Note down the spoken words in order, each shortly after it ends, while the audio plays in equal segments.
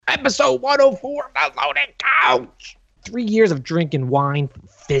Episode 104, The Loaded Couch. 3 years of drinking wine from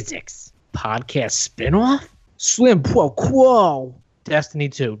physics. Podcast spinoff? Slim Pro Quo. Destiny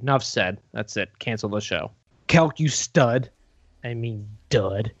 2. Enough said. That's it. Cancel the show. Celk, you stud. I mean,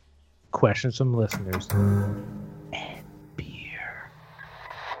 dud. Questions from listeners. And beer.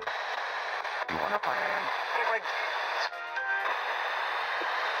 You want to play?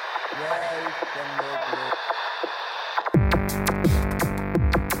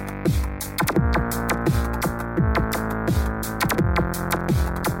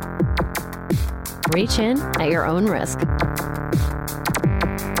 Reach in at your own risk.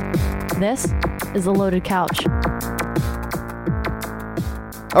 This is The Loaded Couch.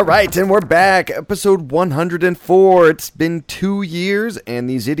 All right, and we're back. Episode 104. It's been 2 years, and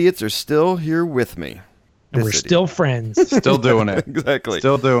these idiots are still here with me. And we're still friends. Still doing it. Exactly.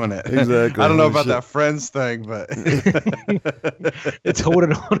 Still doing it. Exactly. I don't know about that friends thing, but... It's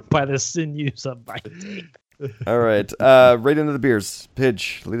holding on by the sinews of my tape. All right, right into the beers.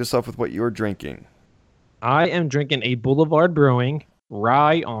 Pidge, lead us off with what you're drinking. I am drinking a Boulevard Brewing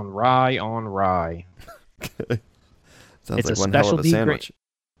Rye on Rye on Rye. Okay. Sounds It's like a one hell of a specialty sandwich.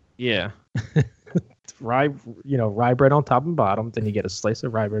 Yeah. Rye, rye bread on top and bottom. Then you get a slice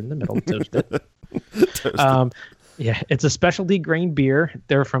of rye bread in the middle, toasted. Yeah, it's a specialty grain beer.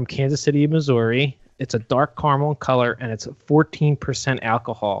 They're from Kansas City, Missouri. It's a dark caramel in color, and it's 14%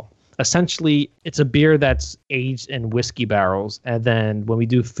 alcohol. Essentially, it's a beer that's aged in whiskey barrels, and then when we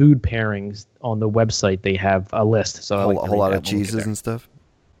do food pairings on the website, they have a list. So A whole lot of cheeses and stuff.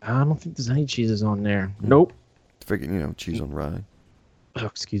 I don't think there's any cheeses on there. Nope. Figuring, cheese on rye. Oh,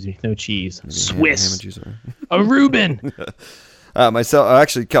 excuse me, no cheese. Maybe Swiss. ham and cheese on rye. A Reuben.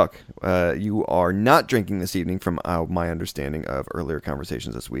 Actually, Celk, you are not drinking this evening from my understanding of earlier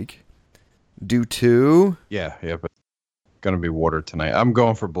conversations this week. Due to... Yeah, but going to be water tonight. I'm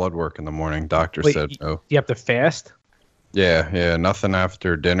going for blood work in the morning. Doctor said no. You have to fast? Yeah, nothing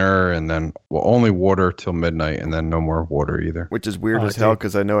after dinner, and then only water till midnight, and then no more water either. Which is weird as hell,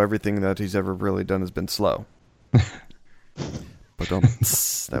 because I know everything that he's ever really done has been slow. But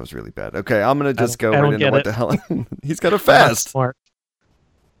that was really bad. Okay, I'm going to just go right into what the hell... He's got to fast. Smart.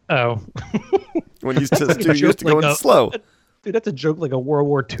 Oh. When he's just too used to going slow. Dude, that's a joke like a World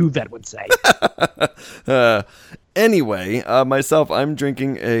War II vet would say. Anyway, myself, I'm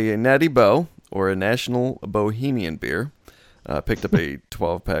drinking a Natty Boh, or a National Bohemian beer. Picked up a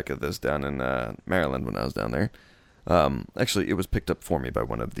 12-pack of this down in Maryland when I was down there. Actually, it was picked up for me by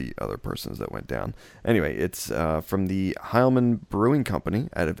one of the other persons that went down. Anyway, it's from the Heilman Brewing Company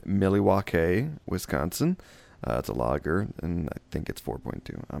out of Milwaukee, Wisconsin. It's a lager, and I think it's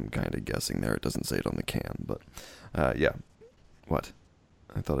 4.2. I'm kind of guessing there. It doesn't say it on the can, but yeah. What?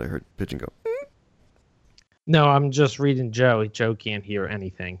 I thought I heard Pigeon go. No, I'm just reading Joe. Joe can't hear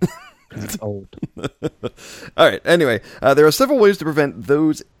anything. He's old. All right. Anyway, there are several ways to prevent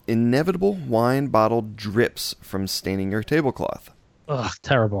those inevitable wine bottle drips from staining your tablecloth. Ugh,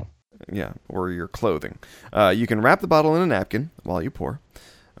 terrible. Yeah, or your clothing. You can wrap the bottle in a napkin while you pour,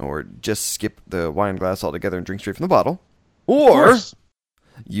 or just skip the wine glass altogether and drink straight from the bottle, or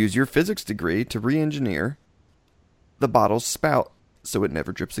use your physics degree to re-engineer the bottle's spout so it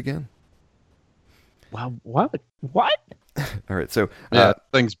never drips again. Wow, what? All right, so... that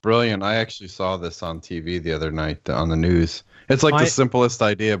thing's brilliant. I actually saw this on TV the other night on the news. It's like the simplest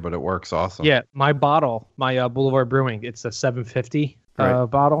idea, but it works awesome. Yeah, my bottle, my Boulevard Brewing, it's a 750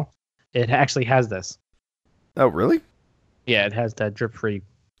 bottle. It actually has this. Oh, really? Yeah, it has that drip-free.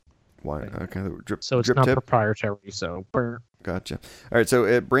 Wine, okay, drip. So it's drip not tip. proprietary, so... Gotcha. All right, so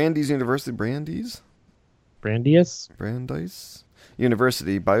at Brandeis University... Brandeis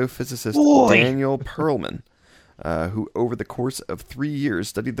University, biophysicist Daniel Perlman, who over the course of 3 years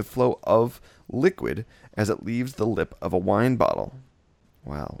studied the flow of liquid as it leaves the lip of a wine bottle.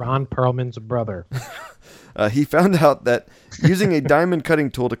 Wow. Ron Perlman's brother. He found out that using a diamond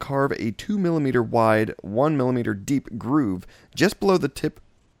cutting tool to carve a 2 millimeter wide, 1 millimeter deep groove just below the tip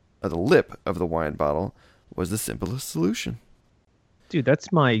of the lip of the wine bottle was the simplest solution. Dude,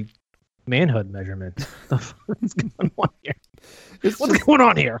 that's my manhood measurement. What's going on here? What's going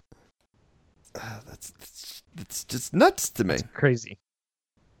on here? That's just nuts to me. That's crazy.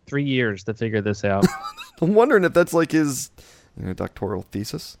 3 years to figure this out. I'm wondering if that's like his doctoral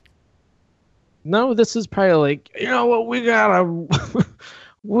thesis. No, this is probably like, you know what, we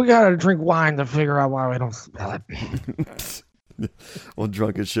gotta drink wine to figure out why we don't smell it. Well,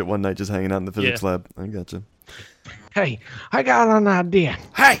 drunk as shit one night just hanging out in the physics lab. I gotcha. Hey, I got an idea.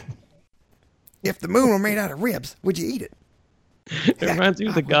 Hey! If the moon were made out of ribs, would you eat it? It reminds me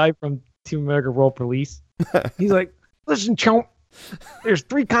of the guy from Team America World Police. He's like, listen, chump, There's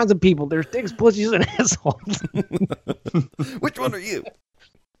 3 kinds of people. There's dicks, pussies, and assholes. Which one are you?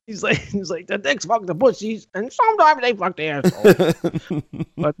 He's like, the dicks fuck the pussies, and sometimes they fuck the assholes.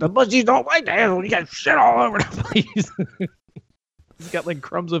 But the pussies don't like the assholes. You got shit all over the place. He's got like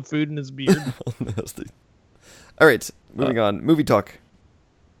crumbs of food in his beard. Nasty. All right, moving on. Movie talk.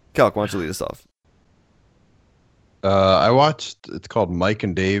 Calc, why don't you lead us off? I watched. It's called Mike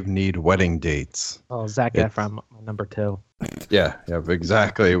and Dave Need Wedding Dates. Oh, Zack Efron, number 2. Yeah,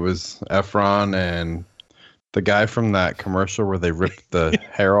 exactly. It was Efron and the guy from that commercial where they ripped the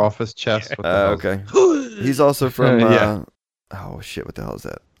hair off his chest. Okay. He's also from. Yeah. Oh shit! What the hell is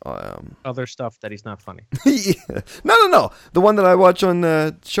that? Other stuff that he's not funny. Yeah. No. The one that I watch on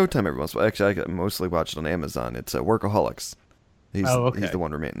Showtime every once in a while. Actually, I mostly watch it on Amazon. It's Workaholics. He's the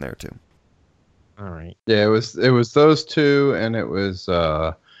one remaining there too. All right. Yeah, it was those two, and it was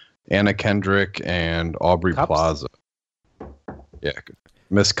Anna Kendrick and Aubrey Cups? Plaza. Yeah,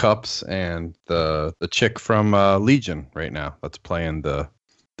 Miss Cups and the chick from Legion right now that's playing the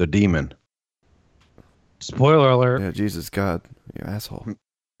demon. Spoiler alert. Yeah, Jesus God, you asshole.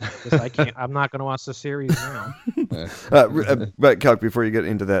 I can't. I'm not going to watch the series now. But Calc, before you get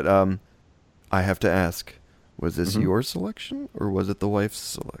into that, I have to ask: was this your selection or was it the wife's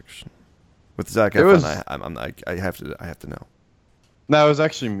selection? With Zack Efron, I have to know. No, it was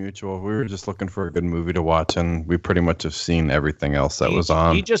actually mutual. We were just looking for a good movie to watch, and we pretty much have seen everything else that was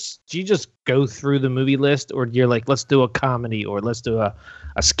on. Do you just go through the movie list, or you're like, let's do a comedy, or let's do a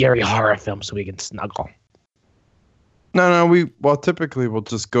scary horror film so we can snuggle? No. Typically we'll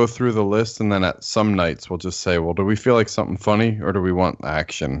just go through the list, and then at some nights we'll just say, well, do we feel like something funny, or do we want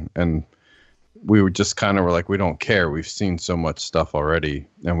action? And we were just kind of were like, we don't care. We've seen so much stuff already,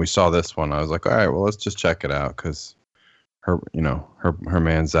 and we saw this one. I was like, all right, well, let's just check it out because her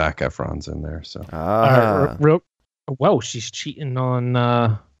man Zac Efron's in there. So whoa, she's cheating on.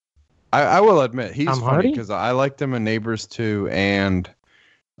 I will admit he's Tom funny Hardy? because I liked him in Neighbors 2, and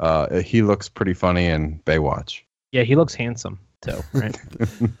he looks pretty funny in Baywatch. Yeah, he looks handsome too, right?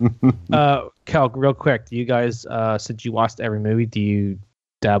 Calc, real quick, do you guys, since you watched every movie, do you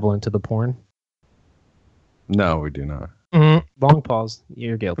dabble into the porn? No, we do not. Long pause.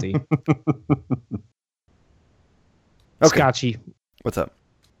 You're guilty. Okay. Scotchy, What's up?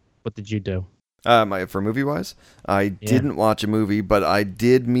 what did you do? For movie wise, I didn't watch a movie, but I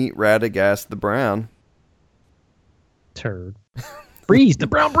did meet Radagast the Brown. Turd. Breeze, the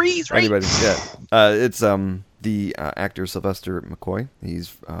brown breeze, right? Anybody? Yeah. It's the actor Sylvester McCoy. He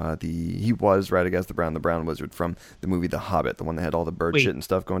was Radagast the Brown Wizard from the movie The Hobbit, the one that had all the bird shit and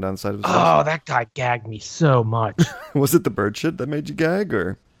stuff going down the side of his face. Oh, that guy gagged me so much. Was it the bird shit that made you gag,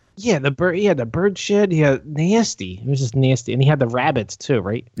 or? Yeah, the bird shit. Yeah, nasty. It was just nasty, and he had the rabbits too,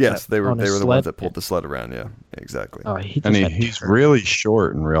 right? Yes, they were on his the sled. ones that pulled the sled around. Yeah, exactly. Oh, He's really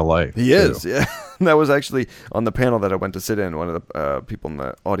short in real life. He is, yeah. That was actually on the panel that I went to sit in. One of the people in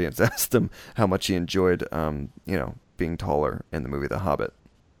the audience asked him how much he enjoyed, being taller in the movie The Hobbit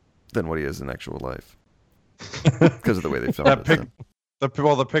than what he is in actual life, because of the way they filmed it.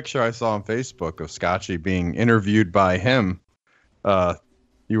 The picture I saw on Facebook of Scotchy being interviewed by him,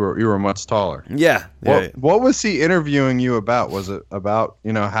 you were much taller. Yeah. What was he interviewing you about? Was it about,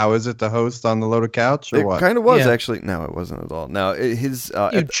 how is it to host on the Loaded Couch, or It what? kind of was, actually. No, it wasn't at all. No, his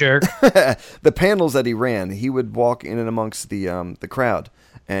You jerk. the panels that he ran, he would walk in and amongst the crowd,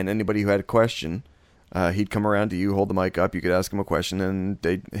 and anybody who had a question, he'd come around to you, hold the mic up, you could ask him a question, and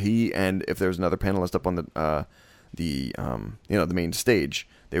and if there was another panelist up on the main stage,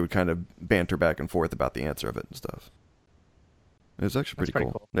 they would kind of banter back and forth about the answer of it and stuff. It was actually pretty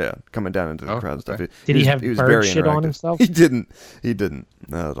cool. Yeah, coming down into the crowd and stuff. Did he have bird shit on himself? He didn't.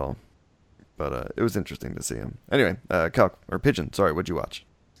 Not at all. But it was interesting to see him. Anyway, Pigeon, sorry, what'd you watch?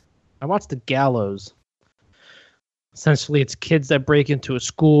 I watched The Gallows. Essentially, it's kids that break into a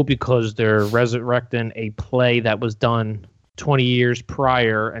school because they're resurrecting a play that was done 20 years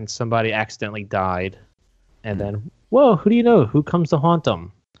prior, and somebody accidentally died. And then, whoa, who do you know? Who comes to haunt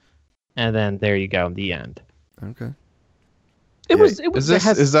them? And then there you go, the end. Okay. It was. Is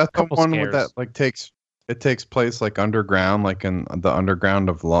that the one scares. that takes place like underground, like in the underground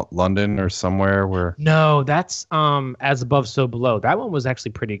of London or somewhere where? No, that's As Above, So Below. That one was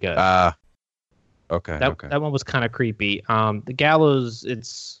actually pretty good. Okay. That one was kind of creepy. The Gallows,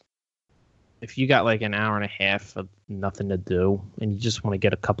 it's if you got like an hour and a half of nothing to do and you just want to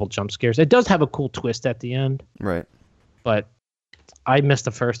get a couple jump scares. It does have a cool twist at the end. Right. But I missed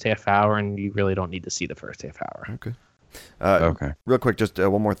the first half hour, and you really don't need to see the first half hour. Okay. Okay. Real quick, just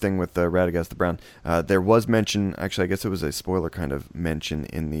one more thing with Radagast the Brown. There was mention, actually, I guess it was a spoiler kind of mention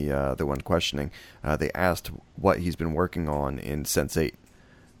in the one questioning. They asked what he's been working on in Sense8,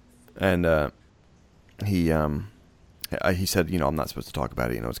 and he said, I'm not supposed to talk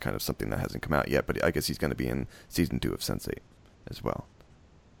about it. It's kind of something that hasn't come out yet, but I guess he's going to be in season 2 of Sense8 as well.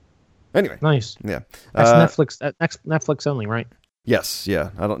 Anyway, nice. Yeah, that's Netflix. That's Netflix only, right? Yes.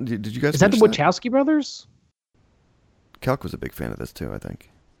 Yeah. I don't. Did you guys? Is that the Wachowski brothers? Celk was a big fan of this too, I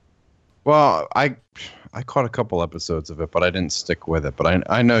think. Well, I caught a couple episodes of it, but I didn't stick with it. But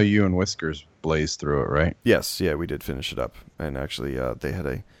I know you and Whiskers blazed through it, right? Yes. Yeah, we did finish it up, and actually, they had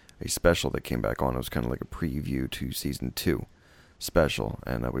a special that came back on. It was kind of like a preview to season 2 special,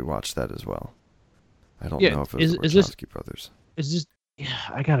 and we watched that as well. I don't know if it was the Wachowski brothers. Is this? Yeah,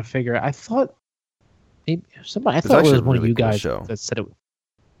 I gotta figure it. I thought maybe somebody. I thought it was one of you guys that said it.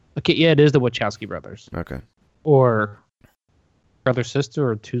 Okay, yeah, it is the Wachowski brothers. Okay. Or brother sister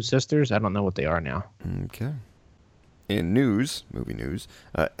or two sisters. I don't know what they are now. Okay. In movie news,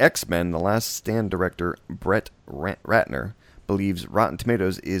 X-Men: The Last Stand director Brett Ratner believes Rotten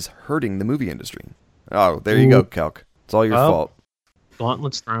Tomatoes is hurting the movie industry. Oh, there you go, Celk. It's all your fault.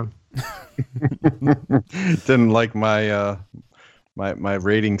 Gauntlet's thrown. Didn't like my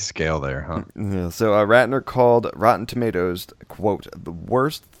rating scale there, huh? Yeah, so Ratner called Rotten Tomatoes, quote, the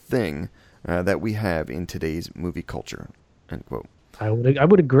worst thing that we have in today's movie culture, end quote. I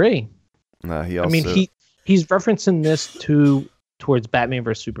would agree. He also, he's referencing this towards Batman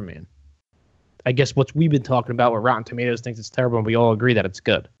vs Superman. I guess what we've been talking about, where Rotten Tomatoes thinks it's terrible, and we all agree that it's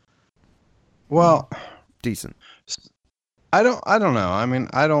good. Well, decent. I don't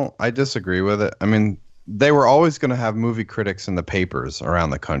know. I disagree with it. I mean, they were always going to have movie critics in the papers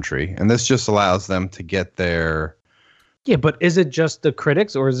around the country, and this just allows them to get their... Yeah, but is it just the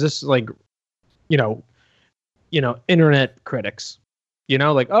critics, or is this like, internet critics? I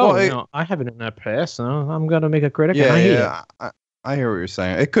have an internet pass, so I'm going to make a critic. Yeah, I hear what you're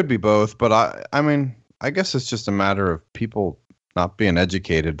saying. It could be both, but I guess it's just a matter of people not being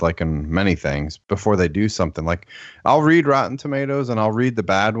educated, like in many things, before they do something. Like, I'll read Rotten Tomatoes, and I'll read the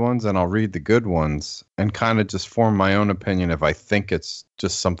bad ones, and I'll read the good ones, and kind of just form my own opinion if I think it's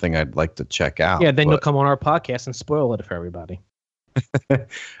just something I'd like to check out. Yeah, then you'll come on our podcast and spoil it for everybody.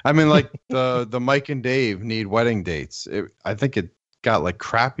 I mean, like the Mike and Dave Need Wedding Dates. I think it got like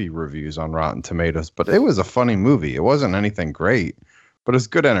crappy reviews on Rotten Tomatoes, but it was a funny movie. It wasn't anything great, but it's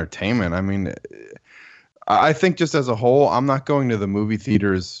good entertainment. I mean, I think just as a whole, I'm not going to the movie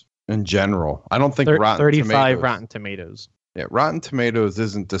theaters in general. I don't think 35 Rotten Tomatoes. Yeah, Rotten Tomatoes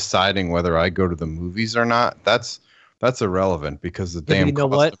isn't deciding whether I go to the movies or not. That's irrelevant because the damn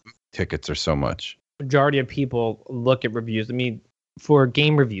cost of movie tickets are so much. Majority of people look at reviews. I mean, for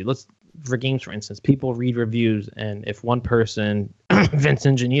game review, for games, for instance, people read reviews, and if one person,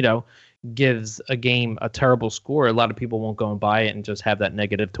 Vincent Genito, gives a game a terrible score, a lot of people won't go and buy it and just have that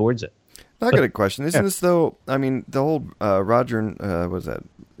negative towards it. I got a question. Isn't this though? I mean, the whole Roger and what was that?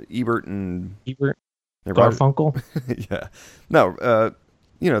 Ebert. Garfunkel. Yeah. No.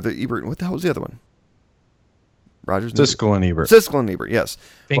 The Ebert. What the hell was the other one? Rogers. Siskel and Ebert. Siskel and Ebert. Yes.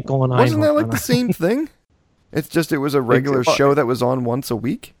 Finkel and Wasn't that like the same thing? It's just it was a regular show that was on once a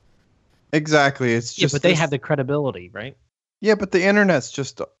week. Exactly. It's just. Yeah, but they have the credibility, right? Yeah, but the internet's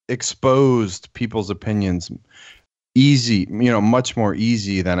just exposed people's opinions. Easy, much more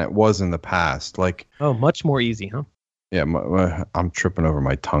easy than it was in the past. Like, much more easy, huh? Yeah, I'm tripping over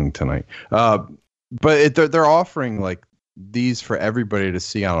my tongue tonight. But they're offering like these for everybody to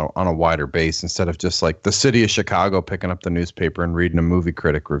see on a wider base instead of just like the city of Chicago picking up the newspaper and reading a movie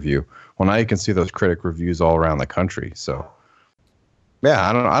critic review. Well, now you can see those critic reviews all around the country. So, yeah,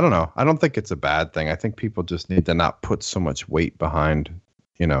 I don't know. I don't think it's a bad thing. I think people just need to not put so much weight behind,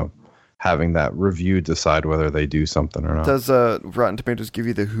 having that review decide whether they do something or not. Does Rotten Tomatoes give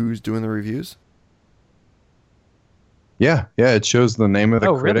you the who's doing the reviews? Yeah, it shows the name of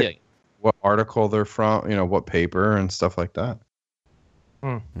the critic, really? What article they're from, what paper and stuff like that.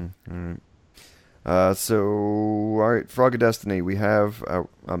 All right. So, all right, Frog of Destiny, we have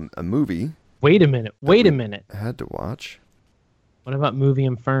a movie. Wait a minute. Had to watch. What about Movie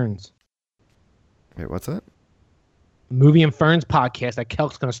and Ferns? Wait, what's that? Movie and Ferns podcast that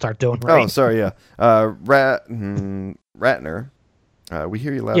Celk's going to start doing, right? Oh, sorry, yeah. Ratner, we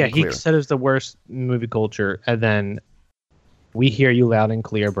hear you loud and clear. Yeah, he said it's the worst movie culture, and then we hear you loud and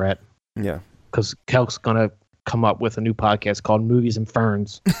clear, Brett. Yeah. Because Celk's going to come up with a new podcast called Movies and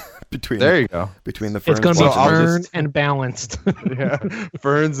Ferns. There you go. Between the ferns. It's going to be fern and balanced. Yeah,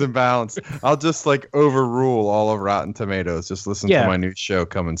 ferns and balanced. I'll just overrule all of Rotten Tomatoes. Just listen to my new show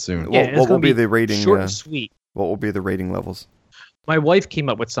coming soon. Yeah, what will be the rating? Short and sweet. What will be the rating levels? My wife came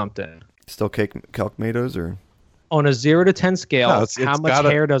up with something. Still calc tomatoes or? On a 0 to 10 scale, No, it's how much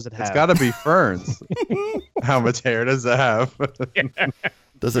gotta- hair does it have? It's got to be ferns. How much hair does it have?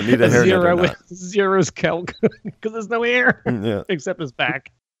 Does it need a hairnet or not? Zero's Celk because there's no hair Yeah, except his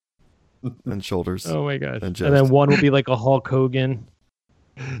back. and shoulders. Oh my gosh! And And chest. then 1 will be like a Hulk Hogan,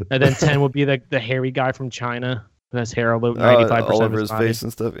 and then 10 will be like the hairy guy from China who has hair all over 95% all of over his his body. face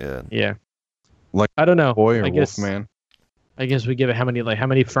and stuff. Yeah. Yeah, Like I don't know. Boy or I guess Wolfman? I guess we give it how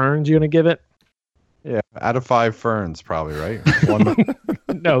many ferns you gonna give it? Yeah, out of 5 ferns, probably, right? One.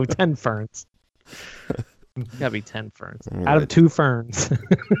 No, 10 ferns. Gotta be 10 ferns All out of right. 2 ferns.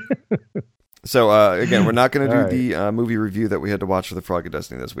 So again, we're not going to do All right. the movie review that we had to watch for the Frog of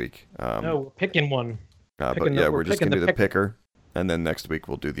Destiny this week. No, we're picking one. But picking yeah, the- we're we're just picking going to do the the picker, and then next week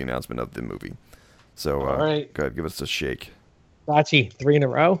we'll do the announcement of the movie. So All right. go ahead, give us a shake. Bachi, 3 in a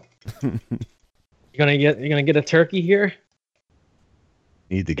row. You're gonna get a turkey here.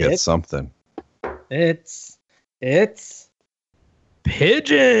 Need to get It- something. It's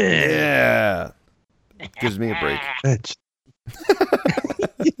pigeon. Yeah, gives me a break. Bitch.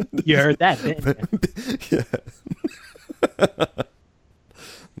 You heard that, didn't you? Yeah.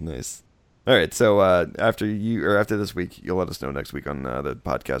 Nice. All right. So after this week, you'll let us know next week on the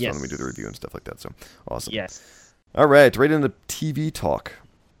podcast Yes. when we do the review and stuff like that. So awesome. Yes. All right. Right into TV talk.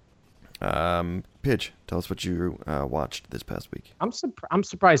 Pidge, tell us what you watched this past week. I'm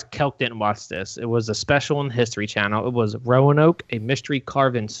surprised Celk didn't watch this. It was a special on History Channel. It was Roanoke, a mystery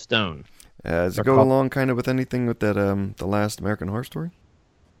carved in stone. Does They're it go called- along kind of with anything with that the last American Horror Story?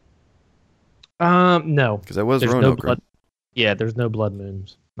 No. Because that was There's Roanoke, no blood. right? Yeah, there's no blood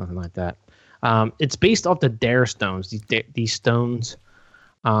moons, nothing like that. It's based off the Dare stones. These stones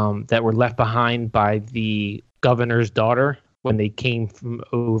that were left behind by the governor's daughter when they came from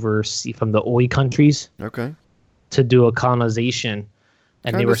the Oi countries Okay. to do a colonization,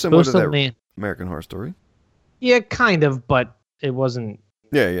 and they Kinda were similar supposed to to that land. American Horror Story. Yeah, kind of, but it wasn't.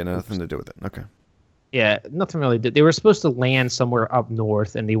 Yeah, nothing to do with it. Okay. Yeah, nothing really did. They were supposed to land somewhere up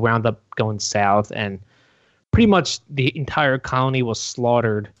north, and they wound up going south, and pretty much the entire colony was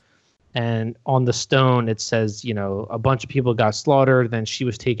slaughtered. And on the stone, it says, a bunch of people got slaughtered. Then she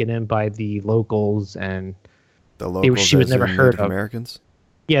was taken in by the locals, and The locals, she was as never in heard Native of. Americans.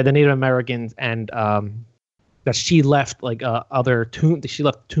 yeah, the Native Americans, and that she left she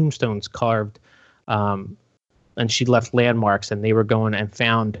left tombstones carved, and she left landmarks, and they were going and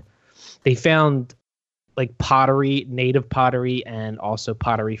found like pottery, native pottery, and also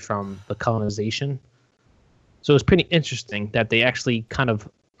pottery from the colonization. So it's pretty interesting that they actually kind of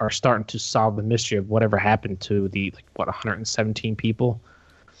are starting to solve the mystery of whatever happened to the 117 people.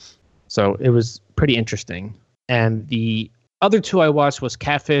 So it was pretty interesting. And the other 2 I watched was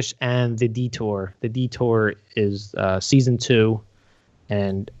Catfish and The Detour. The Detour is season 2,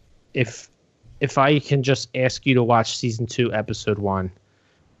 and if I can just ask you to watch season 2, episode 1,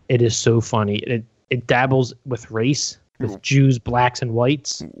 it is so funny. It dabbles with race, with Jews, blacks, and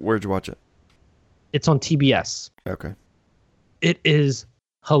whites. Where'd you watch it? It's on TBS. Okay. It is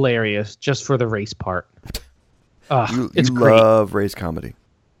hilarious just for the race part. It's you great. love race comedy.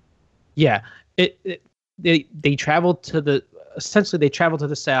 Yeah, they traveled to the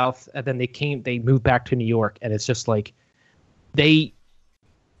south, and then they moved back to New York, and it's just like they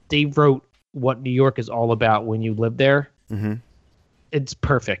wrote what New York is all about when you live there. Mm-hmm. It's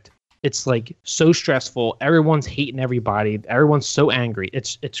perfect. It's like so stressful. Everyone's hating everybody. Everyone's so angry.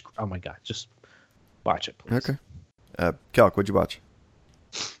 It's oh my god, just watch it, please. Okay. Calc, what'd you watch?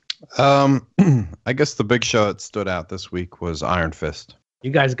 I guess the big show that stood out this week was Iron Fist.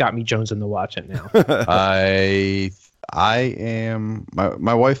 You guys got me jonesing to watch it now. I am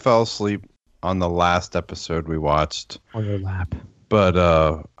my wife fell asleep on the last episode we watched, On your lap.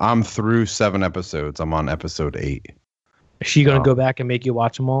 but I'm through 7 episodes. I'm on episode 8. Is she gonna go back and make you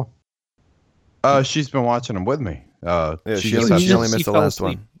watch them all? She's been watching them with me. Yeah, she just only, has- she only She missed the fell last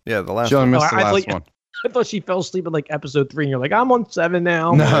asleep. one. Yeah, the last She only one. missed Oh, the I last thought- one. I thought she fell asleep at episode 3, and you're like, I'm on 7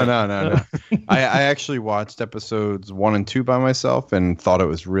 now. No. I actually watched episodes 1 and 2 by myself and thought it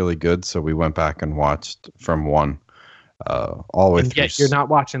was really good, so we went back and watched from 1 all the way And through. yet you're not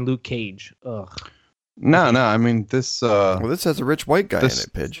watching Luke Cage. Ugh. No. I mean this. Well, this has a rich white guy This- in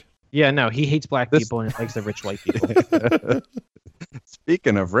it, Pidge. Yeah, no, he hates black This- people and likes the rich white people.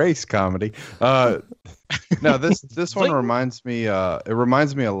 Speaking of race comedy, no, this one Zing. reminds me. It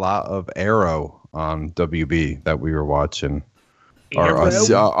reminds me a lot of Arrow on WB that we were watching, or on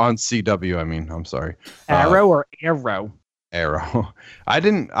CW. I mean, I'm sorry, Arrow or Arrow? Arrow.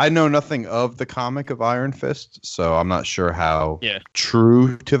 I know nothing of the comic of Iron Fist, so I'm not sure how Yeah.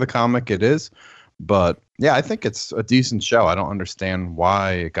 true to the comic it is. But yeah, I think it's a decent show. I don't understand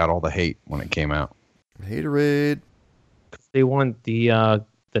why it got all the hate when it came out. Haterade. They want the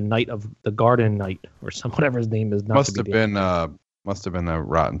Night of the Garden Knight or whatever his name is. Must have been the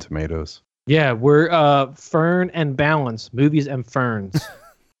Rotten Tomatoes. Yeah, we're Fern and Balance, movies and ferns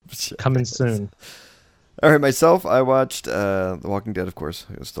coming soon. All right, myself, I watched The Walking Dead, of course.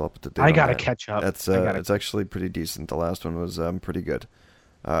 It was still up to date. I gotta catch up. It's actually pretty decent. The last one was pretty good.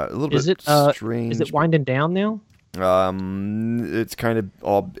 A little bit strange. Is it winding down now? It's kind of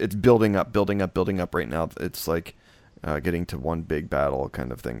it's building up right now. It's like getting to one big battle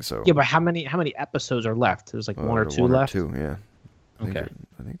kind of thing. So yeah, but how many episodes are left? There's like one or two left. Two, yeah. Okay.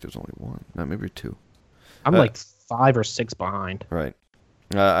 I think there's only one. No, maybe two. I'm like 5 or 6 behind. Right.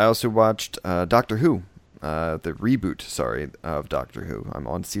 I also watched Doctor Who, the reboot. Of Doctor Who. I'm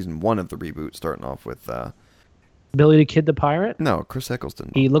on season 1 of the reboot, starting off with Billy the Kid the Pirate? No, Chris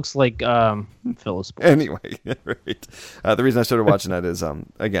Eccleston. He looks like Phyllis. Anyway, right. The reason I started watching that is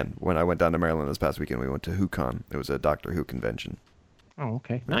again, when I went down to Maryland this past weekend, we went to WhoCon. It was a Doctor Who convention. Oh,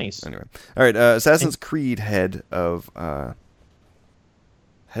 okay, nice. Anyway, all right. Assassin's Creed head of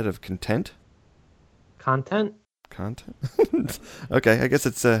content. Content. Okay, I guess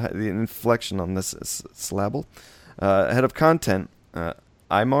it's the inflection on this syllable. Head of content,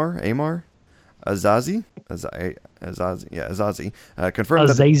 Amar, Azazi, confirmed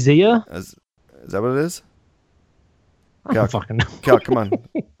Azazia? Is that what it is? I don't fucking know. Cal, come on,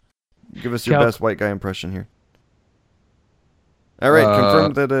 give us your best white guy impression here. All right,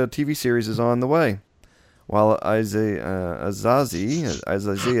 confirmed that a TV series is on the way. While Azazia,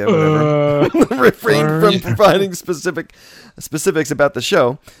 whatever, refrained from providing specifics about the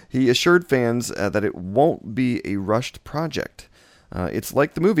show, he assured fans that it won't be a rushed project. It's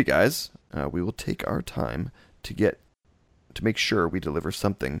like the movie, guys. We will take our time to make sure we deliver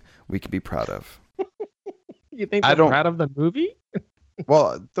something we can be proud of. You think we're proud of the movie?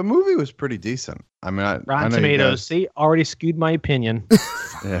 Well, the movie was pretty decent. I mean, Rotten Tomatoes. See, already skewed my opinion.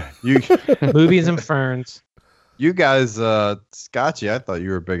 Yeah, movies and ferns. You guys, Scotchy, I thought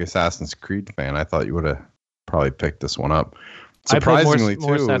you were a big Assassin's Creed fan. I thought you would have probably picked this one up. Surprisingly,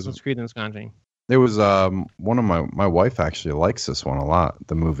 more Assassin's Creed than Scotchy. It was one of my wife actually likes this one a lot.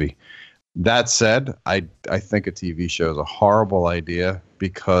 The movie. That said, I think a TV show is a horrible idea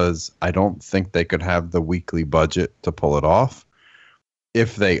because I don't think they could have the weekly budget to pull it off.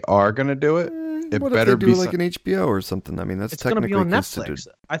 If they are going to do it, it what better if they be do like an HBO or something. I mean, that's it's going to technically be on Netflix.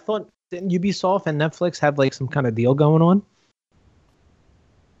 I thought didn't Ubisoft and Netflix have like some kind of deal going on?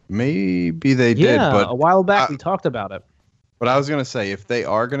 Maybe they did, but a while back we talked about it. But I was going to say, if they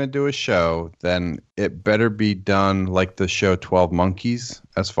are going to do a show, then it better be done like the show 12 Monkeys,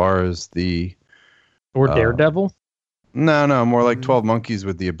 as far as the... Or Daredevil? No, more like 12 Monkeys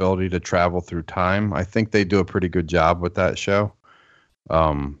with the ability to travel through time. I think they do a pretty good job with that show.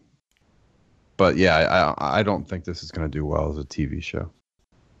 But yeah, I don't think this is going to do well as a TV show.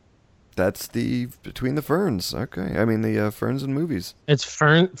 That's the Between the Ferns. Okay. I mean, the Ferns and movies. It's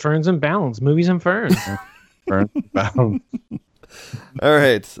Ferns and Balance. Movies and Ferns. Ferns and Balance. All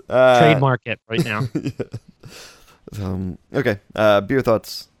right. Trademark it right now. Okay. Beer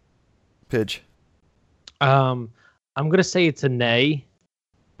thoughts. Pidge. I'm going to say it's a nay.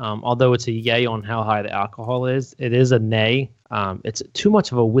 Although it's a yay on how high the alcohol is. It is a nay. It's too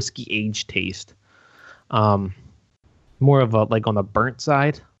much of a whiskey age taste. More of a like on the burnt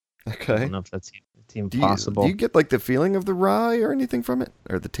side. Okay. I don't know if that's even possible. Do you get like the feeling of the rye or anything from it,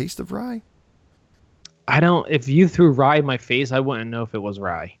 or the taste of rye? I don't. If you threw rye in my face, I wouldn't know if it was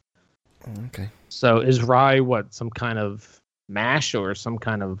rye. Okay. So is rye some kind of mash or some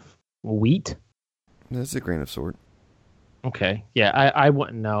kind of wheat? That's a grain of sort. Okay. Yeah, I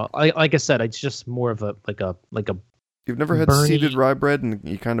wouldn't know. Like I said, it's just more of a like a. You've never had seeded rye bread, and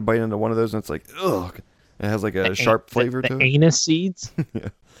you kind of bite into one of those, and it's like, ugh. It has like a sharp flavor to it. Anus seeds. Yeah.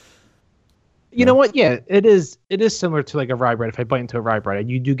 You know what? Yeah, it is. It is similar to like a rye bread. If I bite into a rye bread,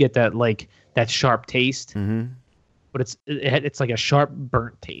 you do get that like that sharp taste. Mm-hmm. But it's like a sharp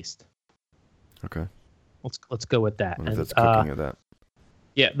burnt taste. Okay. Let's go with that. And that's cooking of that.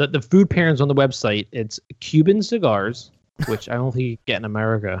 Yeah, the food pairings on the website, it's Cuban cigars, which I don't think you get in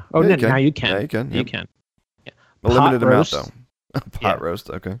America. Oh, yeah, now you can. Yeah, you can. You can. Yeah. A limited amount though. Pot roast.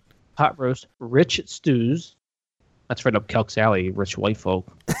 Okay. Pot roast, rich stews. That's right up Celk's alley, rich white folk.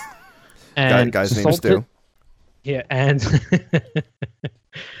 And guy's name is Stu. Yeah, and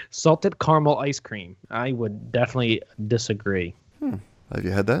salted caramel ice cream. I would definitely disagree. Have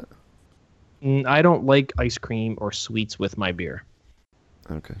you had that? I don't like ice cream or sweets with my beer.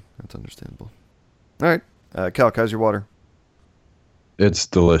 Okay, that's understandable. All right, Calc, how's your water? It's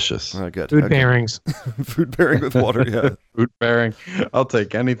delicious. Good. Food pairings. Food pairing with water. Yeah. Food pairing. I'll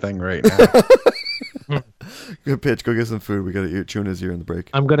take anything right now. Good pitch. Go get some food. We got to chew in his ear in the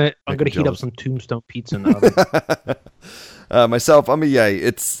break. I'm gonna heat up some Tombstone pizza in the oven. Myself, I'm a yay.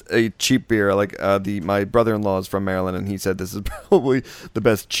 It's a cheap beer. Like my brother-in-law is from Maryland, and he said this is probably the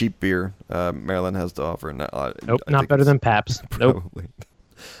best cheap beer Maryland has to offer. Nope, not better than Pabst. Nope. Probably.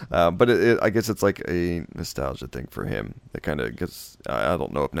 But I guess it's like a nostalgia thing for him. That kind of gets. I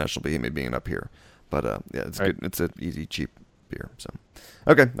don't know if National Behemoth being up here, but yeah, it's good. It's an easy, cheap beer. So,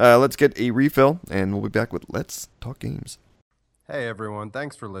 okay, let's get a refill, and we'll be back with Let's Talk Games. Hey everyone,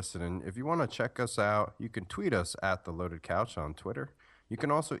 thanks for listening. If you want to check us out, you can tweet us at The Loaded Couch on Twitter. You can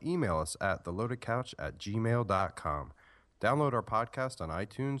also email us at theloadedcouch@gmail.com. Download our podcast on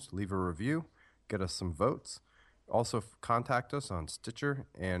iTunes, leave a review, get us some votes. Also, contact us on Stitcher,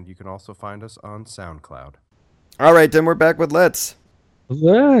 and you can also find us on SoundCloud. All right, then we're back with Let's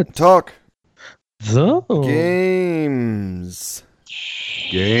Talk Games.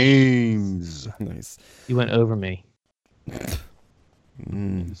 Nice. You went over me.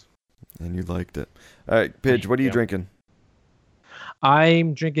 And you liked it. All right, Pidge, what are you drinking?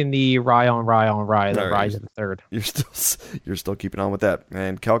 I'm drinking the Rye on Rye, the Rise of the Third. You're still keeping on with that.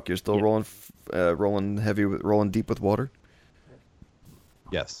 And Celk, you're still rolling deep with water?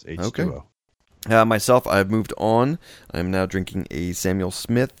 Yes, H2O. Okay. Myself, I've moved on. I'm now drinking a Samuel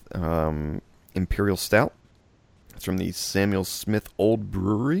Smith Imperial Stout. It's from the Samuel Smith Old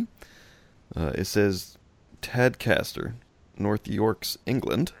Brewery. It says Tadcaster, North Yorks,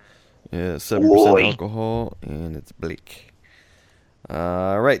 England. 7% alcohol, and it's bleak.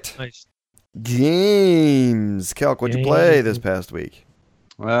 All right. Nice. Games. Celk, what'd you play this past week?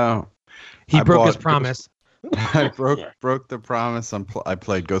 Well, he broke his promise. I broke the promise. I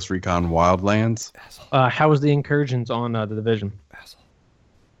played Ghost Recon Wildlands. How was the incursions on the Division?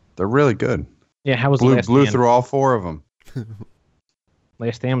 They're really good. Yeah, how was the Last Blew Stand? through all 4 of them.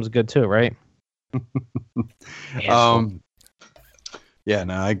 Last Stand was good too, right? Yeah,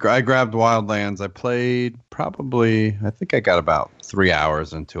 no, I grabbed Wildlands. I played I think I got about 3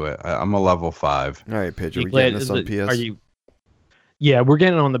 hours into it. I'm a level 5. All right, Paige, are we getting this on PS? Yeah, we're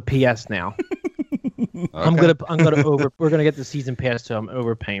getting it on the PS now. Okay. We're gonna get the season pass, so I'm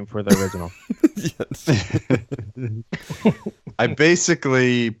overpaying for the original. Yes. I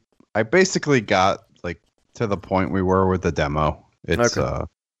basically got like to the point we were with the demo. It's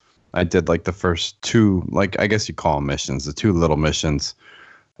I did like the first 2, like I guess you call them missions, the 2 little missions,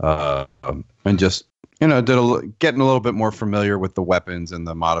 and just getting a little bit more familiar with the weapons and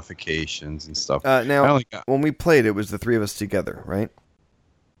the modifications and stuff. Now, when we played, it was the 3 of us together, right?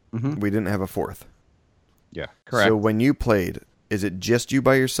 Mm-hmm. We didn't have a 4th. Yeah, correct. So when you played, is it just you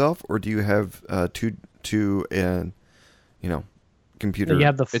by yourself, or do you have two computer? You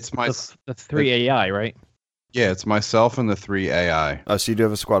have the 3 AI, right? Yeah, it's myself and the 3 AI. So you do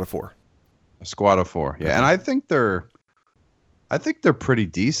have a squad of 4. A squad of 4, yeah. Okay. And I think they're pretty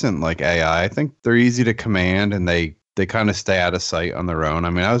decent, like AI. I think they're easy to command, and they kind of stay out of sight on their own. I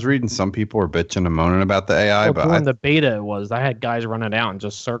mean, I was reading some people were bitching and moaning about the AI, but during the beta I had guys running out and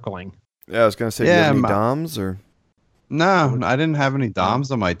just circling. Yeah, I was gonna say, do you have any DOMs or? No, I didn't have any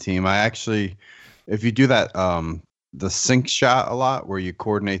DOMs on my team. I actually, if you do that, the sync shot a lot, where you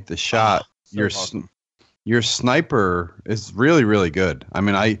coordinate the shot, your sniper is really, really good. I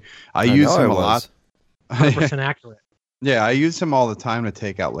mean, I use him a lot. 100% accurate. Yeah, I use him all the time to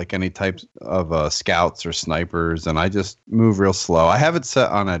take out like any types of scouts or snipers, and I just move real slow. I have it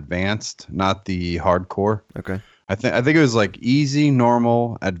set on advanced, not the hardcore. Okay. I think it was like easy,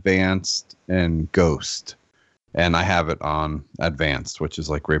 normal, advanced, and ghost, and I have it on advanced, which is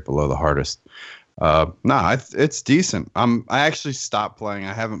like right below the hardest. It's decent. I actually stopped playing.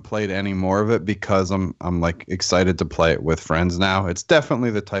 I haven't played any more of it because I'm like excited to play it with friends now. It's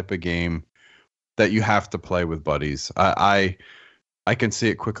definitely the type of game that you have to play with buddies. I can see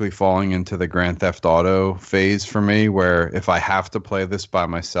it quickly falling into the Grand Theft Auto phase for me, where if I have to play this by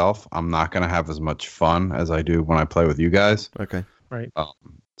myself, I'm not going to have as much fun as I do when I play with you guys. Okay. Right.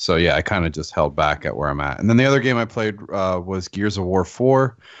 So yeah, I kind of just held back at where I'm at. And then the other game I played was Gears of War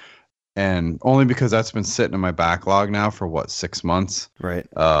 4. And only because that's been sitting in my backlog now for 6 months. Right.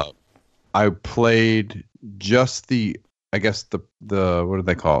 I played just the what do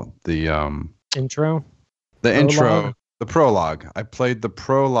they call it? The intro. The intro, the prologue. I played the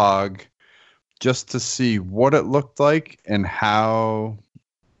prologue just to see what it looked like and how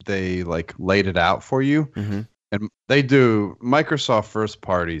they like laid it out for you. Mm-hmm. And Microsoft first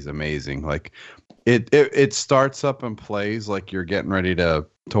party is amazing. Like it starts up and plays like you're getting ready to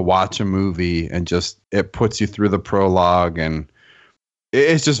watch a movie, and just it puts you through the prologue, and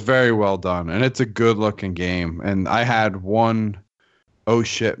it's just very well done, and it's a good looking game. And I had one oh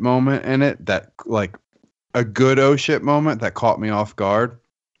shit moment in it that like a good oh shit moment that caught me off guard.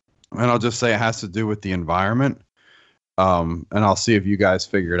 And I'll just say it has to do with the environment. And I'll see if you guys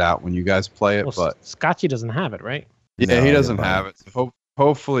figure it out when you guys play it. Well, but Scotchy doesn't have it, right? yeah, No, he I doesn't didn't buy have it. So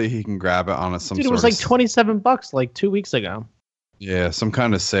hopefully he can grab it on some Dude, it sort was of like $27 like 2 weeks ago. yeah, some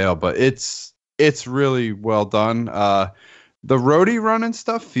kind of sale. But it's really well done. The roadie run and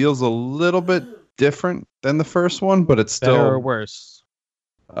stuff feels a little bit different than the first one, but it's still Better or worse?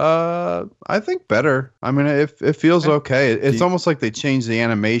 I think better. I mean, it feels okay. It's almost like they changed the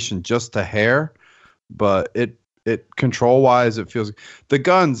animation just to hair, but it control wise it feels the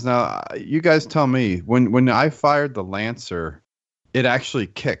guns. Now you guys tell me when I fired the Lancer, it actually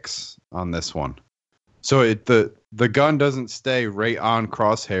kicks on this one, so the gun doesn't stay right on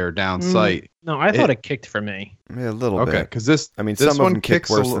crosshair down sight. No, I thought it kicked for me. Yeah, a little Okay, bit. because this I mean, this some of one them kick kicks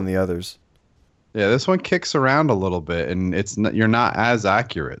worse than the others. Yeah, this one kicks around a little bit, and you're not as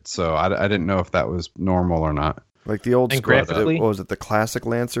accurate. So I didn't know if that was normal or not. Like the old And school, graphically? what was it? The classic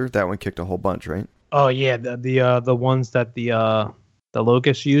Lancer. That one kicked a whole bunch, right? Oh yeah, the ones that the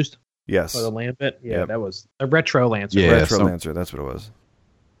Locust used Yes. or the Lambit. Yeah, Yep. that was a retro Lancer. Yeah, Retro so- Lancer. That's what it was.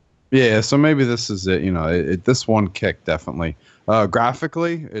 Yeah, so maybe this is it. You know, this one kick definitely.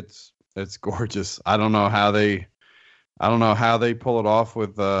 Graphically, it's gorgeous. I don't know how they pull it off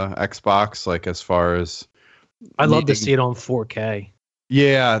with Xbox. Like as far as I'd love to needing- see it on 4K.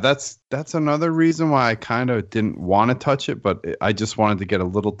 Yeah, that's another reason why I kind of didn't want to touch it, but I just wanted to get a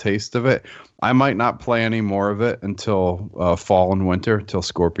little taste of it. I might not play any more of it until fall and winter, till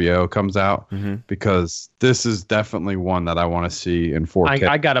Scorpio comes out, because this is definitely one that I want to see in 4K.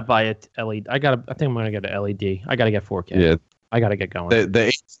 I gotta buy it LED. I think I'm gonna get an LED. I gotta get 4K. Yeah, I gotta get going.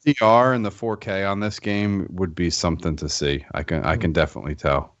 the HDR and the 4K on this game would be something to see. I can definitely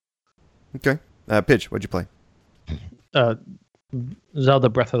tell. Okay. Pitch. What'd you play? Zelda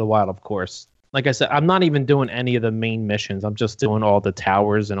Breath of the Wild, of course. Like I said, I'm not even doing any of the main missions. I'm just doing all the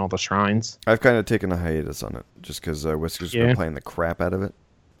towers and all the shrines. I've kind of taken a hiatus on it just because Whisker's been playing the crap out of it.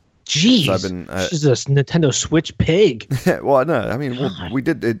 Jeez, So I've been, she's a Nintendo Switch pig. Well, no, I mean, we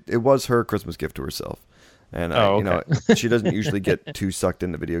did it. It was her Christmas gift to herself, and you know, she doesn't usually get too sucked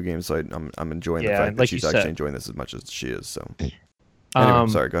into video games, so I'm enjoying the fact that like she's you actually said. enjoying this as much as she is. So, anyway,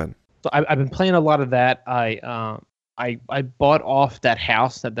 sorry, go ahead. So I've been playing a lot of that. I bought off that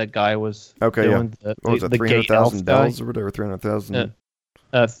house that guy was doing. What was it, the 300,000 bells or whatever, 300,000?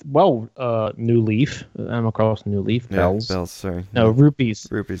 New Leaf. I'm across New Leaf bells. Bells, sorry. No, rupees.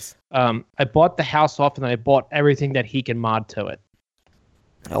 Rupees. I bought the house off and I bought everything that he can mod to it.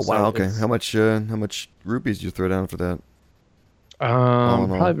 Oh, So wow, okay. it's- How much rupees did you throw down for that? in all.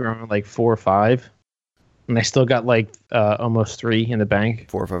 Probably around like 4 or 5, and I still got like almost 3 in the bank.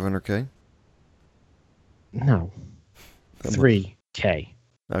 400 or 500K? No, 3K,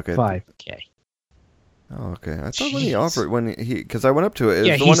 Okay. 5K. Oh, okay. I thought when he Jeez. offered, because I went up to it.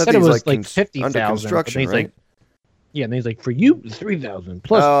 Yeah, It's the he one that said it he's was like like 50,000. under construction, he's right? like, yeah, and he's like, for you, 3,000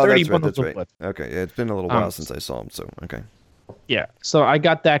 plus oh, 30 that's right, bundles that's of right. wood. Okay, yeah, it's been a little while since I saw him, so okay. Yeah, so I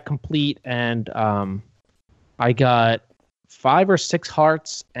got that complete, and I got 5 or 6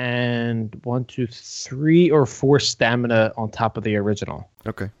 hearts and 1, 2, 3 or 4 stamina on top of the original.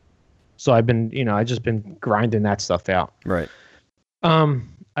 Okay. So I've been, I just been grinding that stuff out. Right.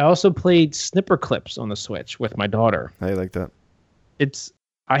 I also played Snipper Clips on the Switch with my daughter. How you like that?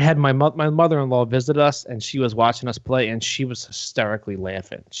 I had my mother-in-law visit us, and she was watching us play, and she was hysterically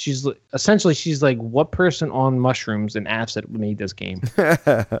laughing. She's like, "What person on mushrooms and acid made this game?"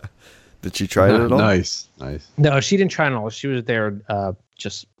 Did she try it at all? Nice. No, she didn't try it all. She was there,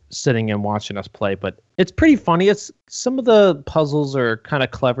 just sitting and watching us play. But it's pretty funny. Some of the puzzles are kind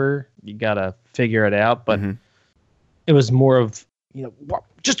of clever. You gotta figure it out. But it was more of,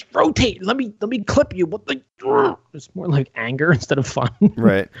 just rotate. Let me clip you. It's more like anger instead of fun.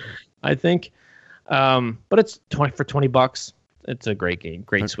 Right. I think. But it's $20. It's a great game.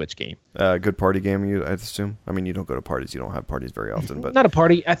 Great Switch game. Good party game, I assume. I mean, you don't go to parties. You don't have parties very often, but Not a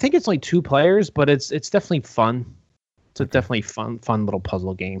party. I think it's like 2 players, but it's definitely fun. It's a definitely fun little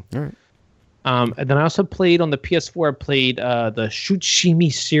puzzle game. all right. And then I also played on the PS4. I played the Shoot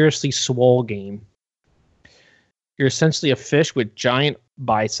Shimi Seriously Swole game. You're essentially a fish with giant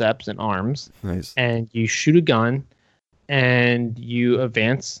biceps and arms, Nice. and you shoot a gun, and you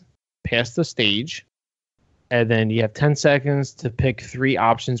advance past the stage, and then you have 10 seconds to pick 3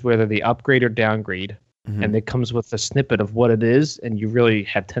 options, whether they upgrade or downgrade. And it comes with a snippet of what it is, and you really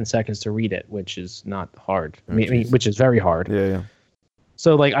have 10 seconds to read it, which is not hard. I mean, which is very hard. Yeah.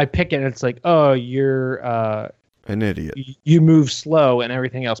 So like I pick it, and it's like, oh, you're Are An idiot. You move slow and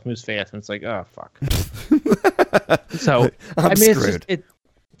everything else moves fast, and it's like, oh fuck. So I'm screwed.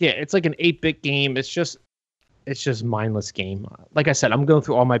 It's like an 8-bit game. It's just mindless game. Like I said, I'm going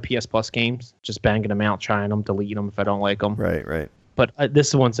through all my PS Plus games, just banging them out, trying them, deleting them if I don't like them. Right. But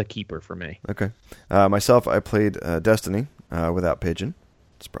this one's a keeper for me. Okay. Myself, I played Destiny without Pigeon.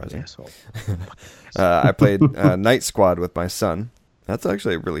 Surprising. Asshole. I played Night Squad with my son. That's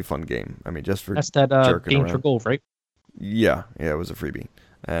actually a really fun game. I mean, just for that's that jerking game around. for gold, right? Yeah, it was a freebie.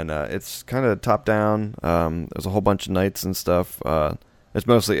 And it's kind of top-down. There's a whole bunch of knights and stuff. It's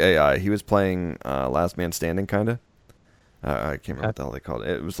mostly AI. He was playing Last Man Standing, kind of. I can't remember what the hell they called it.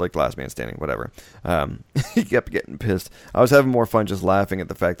 It was like Last Man Standing, whatever. He kept getting pissed. I was having more fun just laughing at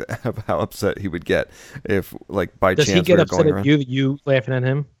the fact of how upset he would get if, like, by Does chance he get we were upset going at around. you laughing at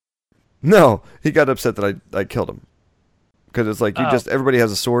him? No, he got upset that I killed him. Because it's like everybody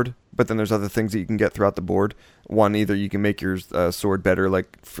has a sword, but then there's other things that you can get throughout the board. One, either you can make your sword better,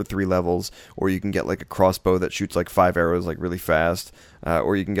 like for 3 levels, or you can get like a crossbow that shoots like 5 arrows like really fast,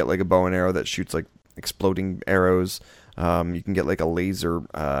 or you can get like a bow and arrow that shoots like exploding arrows. You can get like a laser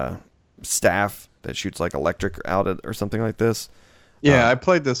staff that shoots like electric out or something like this. Yeah, I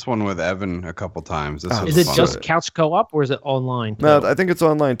played this one with Evan a couple times. Is it just couch co-op or is it online? No, I think it's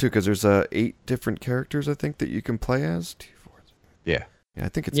online too because there's 8 different characters I think that you can play as. Yeah, I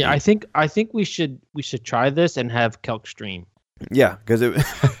think it's. Yeah, 8. I think we should try this and have Celk stream. Yeah, because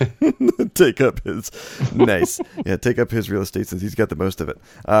it take up his nice. Yeah, take up his real estate since he's got the most of it.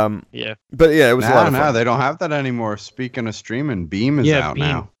 Yeah, but yeah, it was a lot of fun. No, they don't have that anymore. Speaking of streaming, Beam is out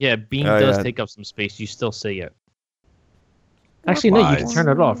now. Yeah, Beam does take up some space. You still see it. Actually, no, you can turn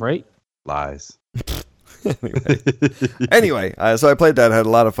it off, right? Lies. Anyway, so I played that. I had a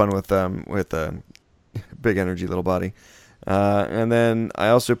lot of fun with Big Energy Little Body. And then I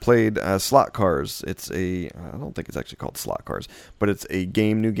also played Slot Cars. I don't think it's actually called Slot Cars, but it's a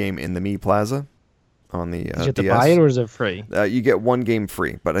new game in the Me Plaza on the Did you have DS. to buy it or is it free? You get 1 game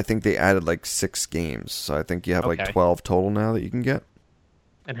free, but I think they added like 6 games. So I think you have like 12 total now that you can get.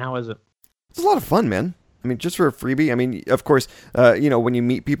 And how is it? It's a lot of fun, man. I mean, just for a freebie. I mean, of course, when you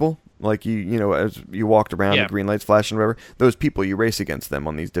meet people, like as you walked around, the green lights flashing, whatever, those people, you race against them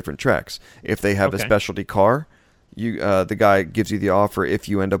on these different tracks. If they have a specialty car, the guy gives you the offer if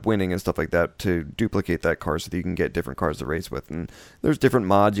you end up winning and stuff like that to duplicate that car so that you can get different cars to race with. And there's different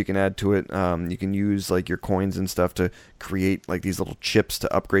mods you can add to it. You can use like your coins and stuff to create like these little chips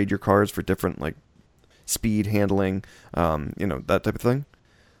to upgrade your cars for different like speed, handling, that type of thing.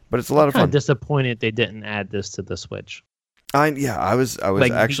 But it's a lot of fun. I'm disappointed they didn't add this to the Switch. I was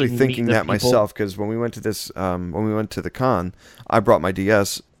like actually thinking that myself because when we went to the con, I brought my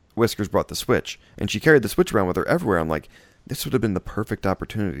DS. Whiskers brought the Switch, and she carried the Switch around with her everywhere. I'm like, this would have been the perfect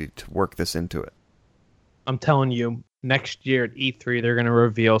opportunity to work this into it. I'm telling you, next year at E3, they're going to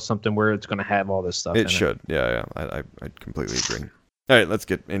reveal something where it's going to have all this stuff. It should. Yeah. I completely agree. All right, let's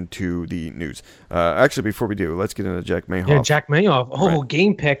get into the news. Actually, before we do, let's get into Jack Mayhoff. Yeah, Jack Mayhoff. Oh, right.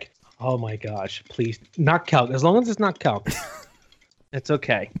 Game pick. Oh my gosh, please. Not Celk. As long as it's not Celk. It's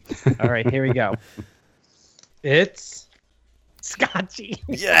okay. All right, here we go. It's Scotchy.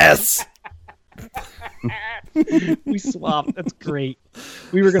 Yes! We swapped. That's great.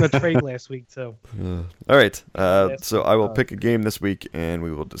 We were going to trade last week, too. All right. So I will pick a game this week, and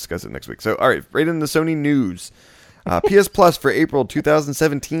we will discuss it next week. So, all right, right into the Sony news. PS Plus for April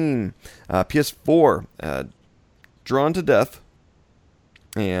 2017. PS4, Drawn to Death,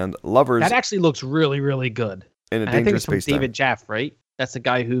 and Lovers. That actually looks really, really good. In a I think Dangerous it's from Space David Jaffe, right? That's the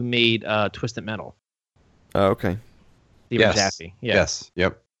guy who made Twisted Metal. Oh, okay. David Jaffe. Yeah. Yes.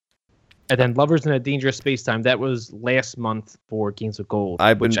 Yep. And then Lovers in a Dangerous Space Time. That was last month for Games of Gold.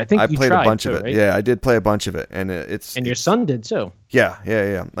 I played a bunch of it. Right? Yeah, I did play a bunch of it, and your son did too. Yeah.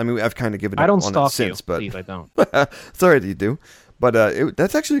 I mean, I've kind of given up don't on stalk it since, you. but Please, I don't. it's all right, you do. But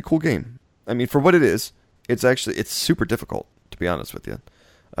that's actually a cool game. I mean, for what it is, it's super difficult, to be honest with you.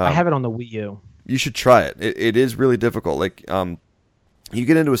 I have it on the Wii U. You should try it. It is really difficult. Like, you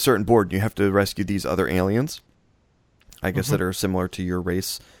get into a certain board, and you have to rescue these other aliens. I guess that are similar to your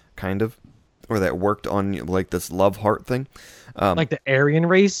race, kind of, or that worked on like this love heart thing, like the Aryan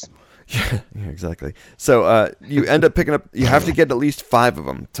race. Yeah, exactly. So you end up picking up. You have to get at least 5 of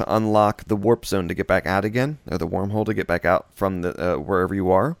them to unlock the warp zone to get back out again, or the wormhole to get back out from the wherever you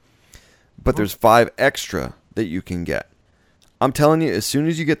are. But there's 5 extra that you can get. I'm telling you, as soon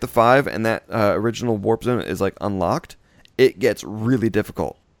as you get the 5 and that original warp zone is like unlocked, it gets really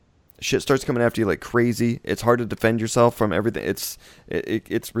difficult. Shit starts coming after you like crazy. It's hard to defend yourself from everything.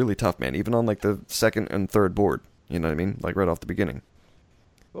 It's really tough, man. Even on like the second and third board, you know what I mean? Like right off the beginning.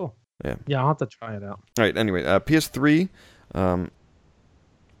 Cool. Yeah, I'll have to try it out. All right. Anyway, PS3,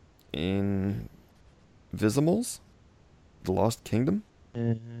 Invisimals, The Lost Kingdom,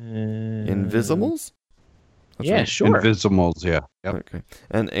 Invisimals. That's Yeah, right. sure. Invisimals, yeah. Yep. Okay.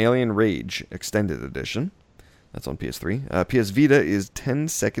 And Alien Rage Extended Edition. That's on PS3. PS Vita is 10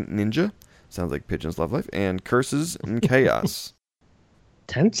 Second Ninja. Sounds like Pigeon's Love Life. And Curses and Chaos.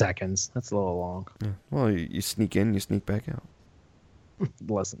 10 seconds. That's a little long. Yeah. Well, you sneak in, you sneak back out.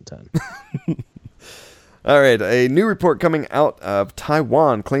 Less than 10. All right. A new report coming out of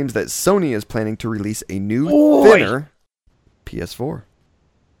Taiwan claims that Sony is planning to release a new, thinner PS4.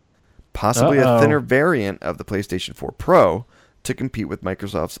 Possibly a thinner variant of the PlayStation 4 Pro to compete with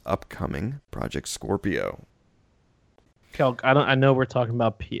Microsoft's upcoming Project Scorpio. Celk, I know we're talking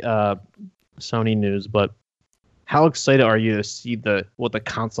about Sony news, but how excited are you to see what the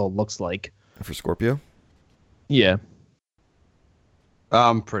console looks like? For Scorpio? Yeah.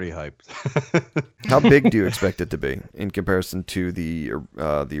 I'm pretty hyped. How big do you expect it to be in comparison to the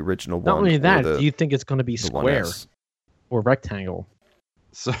original one? Not only that, or do you think it's going to be the square 1S? or rectangle?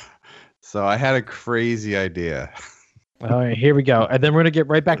 So I had a crazy idea. All right, here we go. And then we're going to get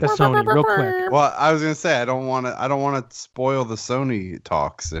right back to Sony real quick. Well, I was gonna say I don't want to spoil the Sony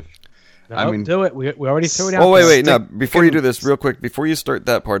talks. Do it. We already threw it out. Oh, wait. No, before you do this, real quick, before you start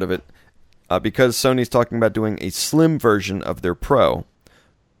that part of it, because Sony's talking about doing a slim version of their Pro,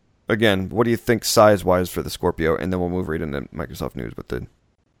 again, what do you think size-wise for the Scorpio? And then we'll move right into Microsoft news with the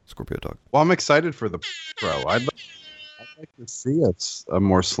Scorpio talk. Well, I'm excited for the Pro. I'd like to see a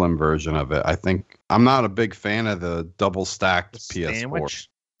more slim version of it. I think I'm not a big fan of the double-stacked PS4. Sandwich?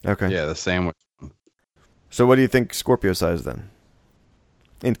 Okay. Yeah, the sandwich. So what do you think Scorpio size then?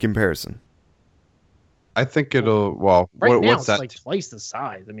 In comparison? I think it'll. Well, Right now, what's it's that? like twice the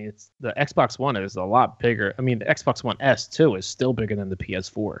size. I mean, it's the Xbox One is a lot bigger. I mean, the Xbox One S too is still bigger than the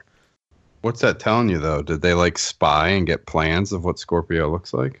PS4. What's that telling you though? Did they like spy and get plans of what Scorpio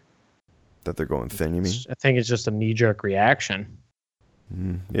looks like? That they're going thin, you mean? I think it's just a knee-jerk reaction.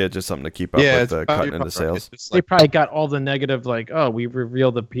 Yeah, just something to keep up with cutting into sales. They probably got all the negative, like, oh, we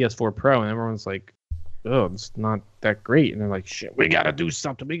revealed the PS4 Pro, and everyone's like, oh, it's not that great. And they're like, shit, we got to do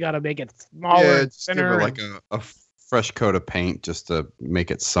something. We got to make it smaller, just give thinner. it like a fresh coat of paint just to make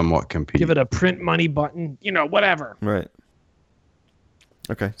it somewhat compete. Give it a print money button, whatever. Right.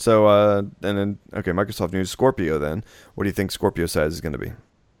 Okay, so, Microsoft News, Scorpio then. What do you think Scorpio size is going to be?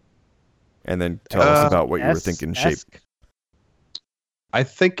 And then tell us about what you were thinking shape. I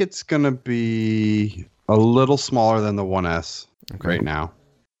think it's going to be a little smaller than the 1S right now.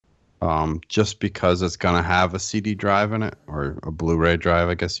 Just because it's going to have a CD drive in it, or a Blu-ray drive,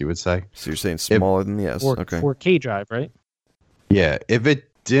 I guess you would say. So you're saying smaller than the S. Okay. 4K drive, right? Yeah, if it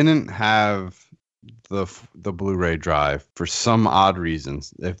didn't have the Blu-ray drive for some odd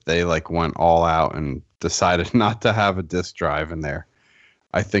reasons, if they like went all out and decided not to have a disc drive in there,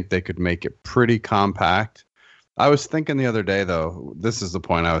 I think they could make it pretty compact. I was thinking the other day, though, this is the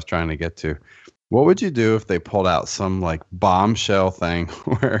point I was trying to get to. What would you do if they pulled out some like bombshell thing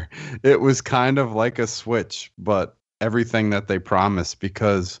where it was kind of like a Switch, but everything that they promised?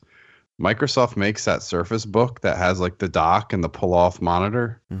 Because Microsoft makes that Surface Book that has like the dock and the pull-off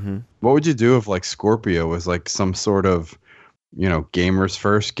monitor. Mm-hmm. What would you do if like Scorpio was like some sort of, gamers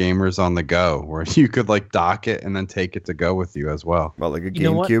first, gamers on the go, where you could like dock it and then take it to go with you as well? Well, like a You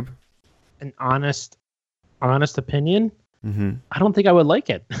know what? GameCube? An honest opinion, Mm-hmm. I don't think I would like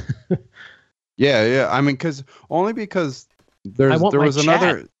it. Yeah. I mean, because there was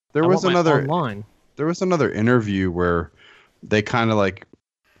another interview where they kind of like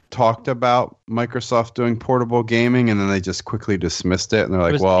talked about Microsoft doing portable gaming, and then they just quickly dismissed it, and they're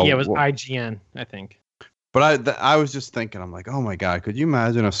like, it was IGN, I think. But I was just thinking, I'm like, oh my God, could you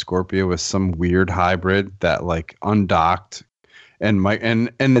imagine a Scorpio with some weird hybrid that like undocked and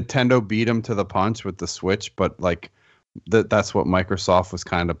Nintendo beat him to the punch with the Switch, but like that's what Microsoft was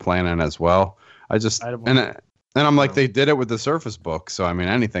kind of planning as well. And I'm like, they did it with the Surface Book, so I mean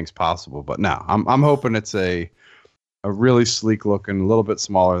anything's possible. But no, I'm hoping it's a really sleek looking, a little bit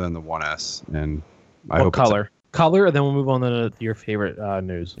smaller than the 1S, and I hope color, and then we'll move on to your favorite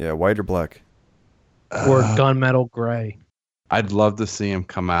news. Yeah, white or black? Or gunmetal gray. I'd love to see him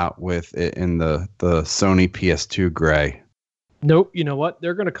come out with it in the Sony PS2 gray. Nope. You know what?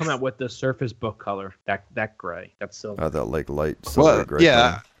 They're going to come out with the Surface Book color. That gray. That's silver. That like light silver gray.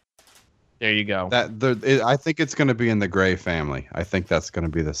 Yeah. Color. There you go. I think it's going to be in the gray family. I think that's going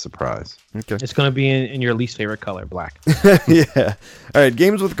to be the surprise. Okay. It's going to be in your least favorite color, black. Yeah. All right.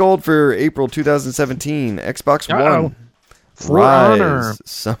 Games with gold for April 2017. Xbox One. For Honor.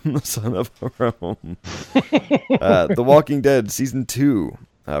 Son of Rome. The Walking Dead Season 2.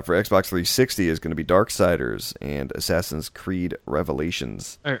 For Xbox 360 is going to be Darksiders and Assassin's Creed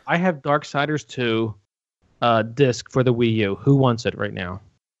Revelations. All right, I have Darksiders 2 disc for the Wii U. Who wants it right now?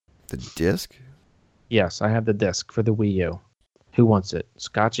 The disc? Yes, I have the disc for the Wii U. Who wants it?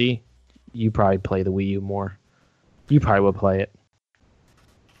 Scotchy, you probably play the Wii U more. You probably would play it.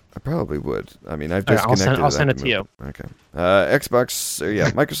 I probably would. I mean, I've All right, disconnected. I'll send it to you. Okay. Xbox,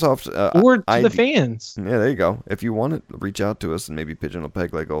 Microsoft. Or to the fans. Yeah, there you go. If you want it, reach out to us and maybe Pigeon will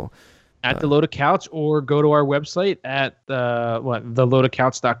peg like at the Loaded Couch, or go to our website at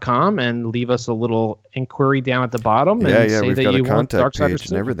theloadedcouch.com and leave us a little inquiry down at the bottom. Yeah, and say we've that got a you want contact Darksiders page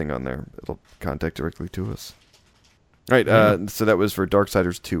 2. and everything on there. It'll contact directly to us. All right, so that was for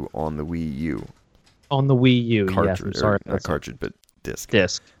Darksiders 2 on the Wii U. On the Wii U, cartridge, yes. I'm sorry. not cartridge, but disc.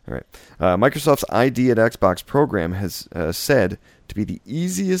 Disc. All right. Microsoft's ID at Xbox program has said to be the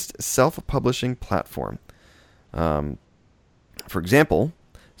easiest self-publishing platform. For example,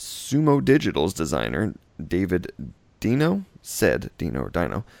 Sumo Digital's designer David Dino said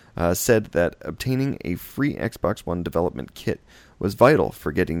that obtaining a free Xbox One development kit was vital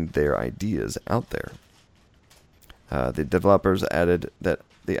for getting their ideas out there. The developers added that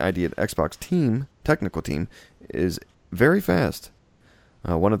the ID at Xbox technical team, is very fast.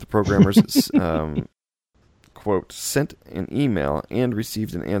 One of the programmers, quote, sent an email and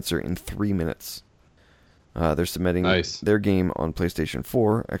received an answer in 3 minutes. They're submitting their game on PlayStation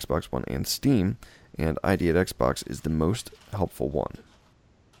 4, Xbox One, and Steam, and ID at Xbox is the most helpful one.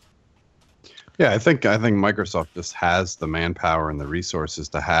 Yeah, I think Microsoft just has the manpower and the resources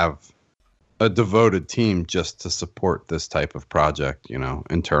to have a devoted team just to support this type of project,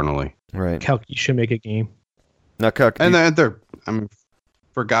 internally. Right. Celk, you should make a game. Now, Celk, they're,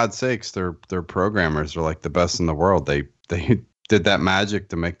 for God's sakes, their programmers are like the best in the world. They did that magic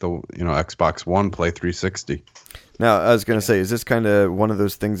to make the Xbox One play 360. Now, I was going to say, is this kind of one of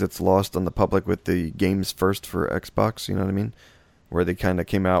those things that's lost on the public with the games first for Xbox? You know what I mean? Where they kind of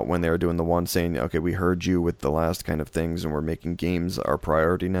came out when they were doing the one saying, okay, we heard you with the last kind of things, and we're making games our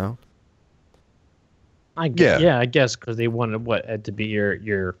priority now. I guess because they wanted it to be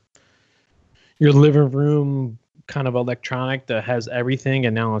your living room kind of electronic that has everything,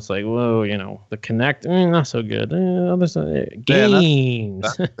 and now it's like, whoa, the Kinect, not so good. Games.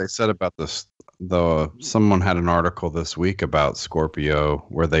 That's what they said about this. Someone had an article this week about Scorpio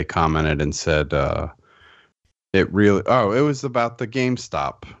where they commented and said it was about the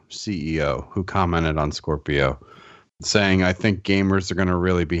GameStop CEO who commented on Scorpio, saying, I think gamers are going to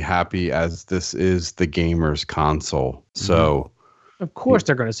really be happy as this is the gamers console. So, of course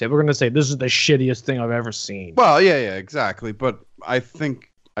they're going to say, we're going to say this is the shittiest thing I've ever seen. Well, yeah, exactly. But I think,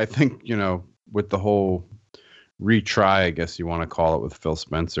 with the whole retry, I guess you want to call it, with Phil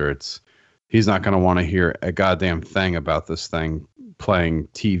Spencer, he's not going to want to hear a goddamn thing about this thing playing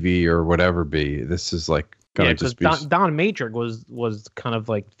TV or whatever be. This is like going to just be. Don Matrix was kind of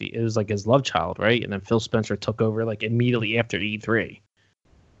like it was like his love child, right? And then Phil Spencer took over like immediately after E3.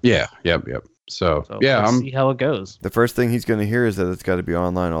 Yeah. Yep. So yeah, let's see how it goes. The first thing he's going to hear is that it's got to be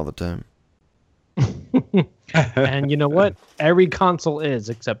online all the time. And you know what? Every console is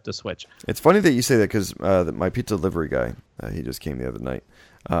except the Switch. It's funny that you say that because my pizza delivery guy, he just came the other night,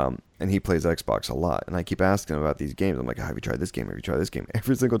 and he plays Xbox a lot. And I keep asking him about these games. I'm like, have you tried this game? Have you tried this game?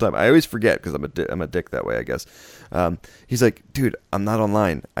 Every single time. I always forget because I'm a dick that way, I guess. He's like, dude, I'm not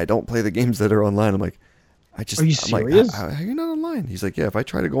online. I don't play the games that are online. I'm like, are you serious? Like, how are you not online? He's like, yeah, if I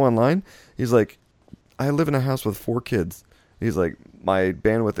try to go online, he's like, I live in a house with 4 kids. He's like, my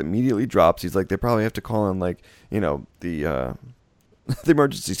bandwidth immediately drops. He's like, they probably have to call in the the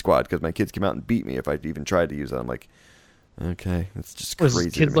emergency squad because my kids came out and beat me if I even tried to use it. I'm like, okay, that's just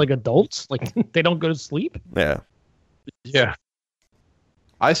crazy. Kids like adults? Like they don't go to sleep? Yeah. Yeah.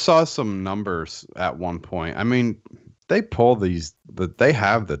 I saw some numbers at one point. I mean, they pull they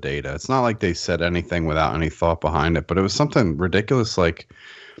have the data. It's not like they said anything without any thought behind it, but it was something ridiculous like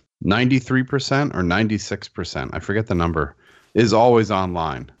 93% or 96%. I forget the number. Is always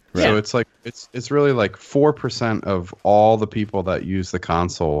online. Right. So it's like it's really like 4% of all the people that use the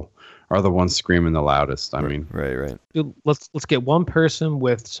console are the ones screaming the loudest. I mean, right. Dude, let's get one person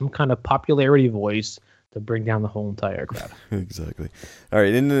with some kind of popularity voice to bring down the whole entire crowd. Exactly. All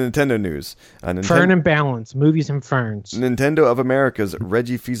right, in the Nintendo news, Fern and Balance, movies and ferns. Nintendo of America's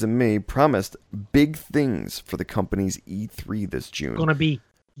Reggie Fils-Aimé promised big things for the company's E3 this June. Gonna be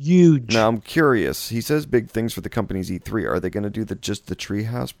huge. Now, I'm curious. He says big things for the company's E3. Are they going to do just the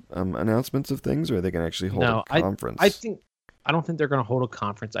Treehouse announcements of things, or are they going to actually hold a conference? I don't think they're going to hold a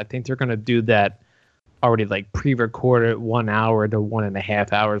conference. I think they're going to do that already, like pre-recorded 1 hour to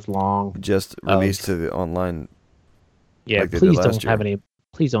 1.5 hours long. Just released to the online. Yeah, like please don't have any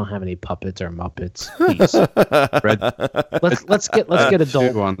Please don't have any puppets or Muppets. Please. let's get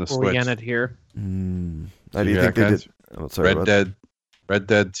adult on the before we Switch. end it here. How do you think they guys? did? Oh, sorry, Red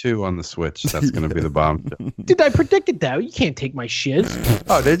Dead 2 on the Switch. That's going to be the bomb. Dude, I predicted that. You can't take my shiz.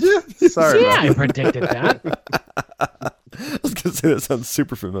 Oh, did you? Sorry. Yeah, I predicted that. I was gonna say that sounds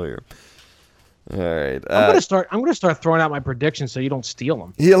super familiar. All right. I'm gonna start throwing out my predictions so you don't steal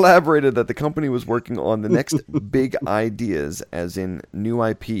them. He elaborated that the company was working on the next big ideas, as in new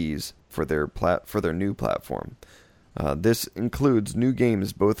IPs for their new platform. This includes new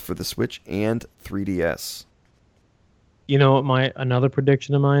games both for the Switch and 3DS. You know what another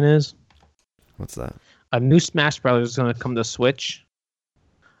prediction of mine is? What's that? A new Smash Brothers is gonna come to Switch,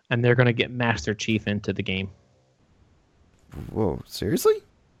 and they're gonna get Master Chief into the game. Whoa, seriously?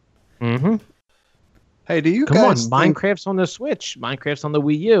 Mm-hmm. Hey, do you Come guys on, think, Minecraft's on the Switch. Minecraft's on the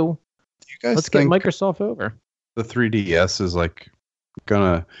Wii U. do you guys Let's get think Microsoft over. the 3DS is like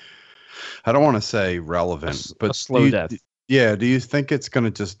gonna? I don't want to say relevant, but a slow death. Yeah, do you think it's going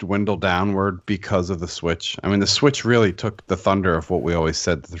to just dwindle downward because of the Switch? I mean, the Switch really took the thunder of what we always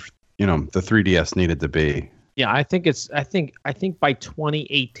said, the 3DS needed to be. Yeah, I think by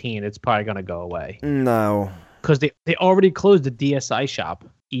 2018 it's probably gonna go away No. because they already closed the DSi shop,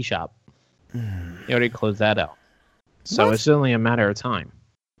 eShop. They already closed that out, so What? it's only a matter of time.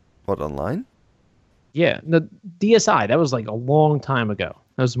 What, online? Yeah, the DSi, that was like a long time ago.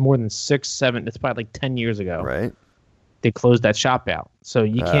 That was more than 6, 7. It's probably like 10 years ago. Right. They closed that shop out, so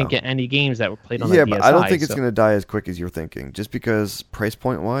you Oh. can't get any games that were played on Yeah, the DSi. but I don't think it's so- going to die as quick as you're thinking. Just because price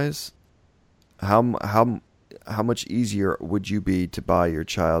point wise, how much easier would you be to buy your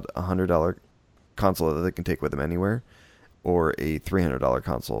child a $100 console that they can take with them anywhere, or a $300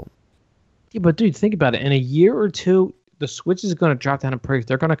 console? Yeah, but dude, think about it. In a year or two, the Switch is going to drop down in price.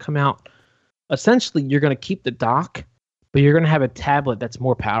 They're going to come out. Essentially, you're going to keep the dock, but you're going to have a tablet that's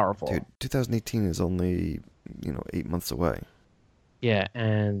more powerful. Dude, 2018 is only 8 months away. Yeah,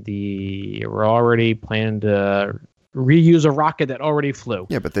 and we're already planning to reuse a rocket that already flew.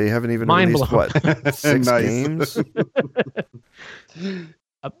 Yeah, but they haven't even Mind released blown. what 6 Nice. games.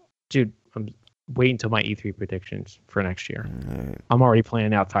 Dude, I'm waiting until my E3 predictions for next year. Alright. I'm already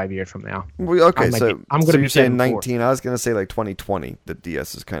planning out 5 years from now. Well, okay, I'm so gonna so be you're saying 74. 19. I was going to say like 2020. The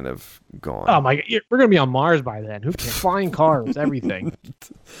DS is kind of gone. Oh my God, we're gonna be on Mars by then. Who cares? Flying cars, everything.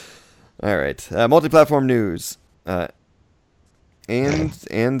 All right, multi-platform news.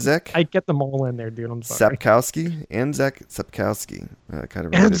 Anzek I get them all in there, dude. I'm sorry. Anzek Sapkowski, kind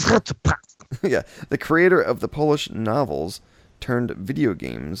of related. Yeah, the creator of the Polish novels turned video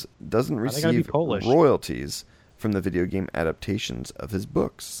games, doesn't Why they gotta be receive Polish? royalties from the video game adaptations of his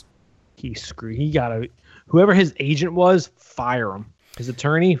books. He gotta. Whoever his agent was, fire him. His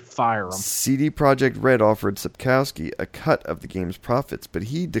attorney, fire him. CD Projekt Red offered Sapkowski a cut of the game's profits, but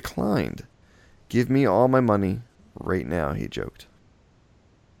he declined. "Give me all my money right now," he joked.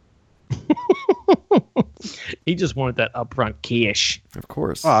 He just wanted that upfront cash. Of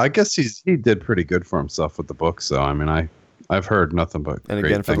course. Well, I guess he did pretty good for himself with the books, though. I mean, I've heard nothing but And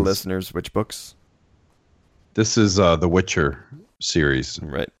great again, for the things. listeners, which books? This is the Witcher series.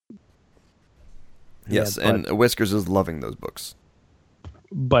 Right. Yeah, Yes, and Whiskers is loving those books.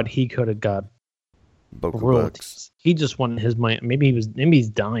 But he could have got Boku books. royalties. He just wanted his money. Maybe he's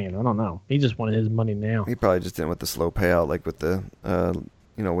dying. I don't know. He just wanted his money now. He probably just didn't want the slow payout, like with the,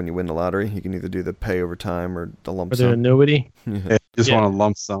 when you win the lottery, you can either do the pay over time or the lump For the sum. annuity. Yeah, just Yeah. want a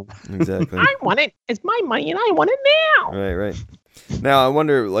lump sum. Exactly. I want it. It's my money, and I want it now. Right. Now, I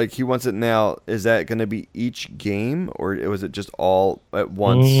wonder, like, he wants it now. Is that going to be each game, or was it just all at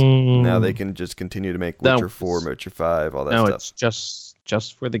once? Now they can just continue to make No, Witcher 4, Witcher 5, all that No, stuff. it's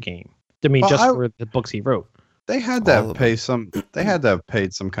just for the game. I mean, Well, just for the books he wrote. They had to All have of pay some. They had to have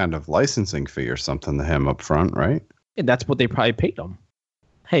paid some kind of licensing fee or something to him up front, right? Yeah, that's what they probably paid him.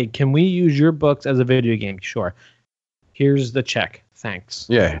 Hey, can we use your books as a video game? Sure. Here's the check. Thanks.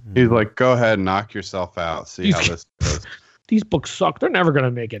 Yeah, he's like, go ahead, and knock yourself out. See how this goes. These books suck. They're never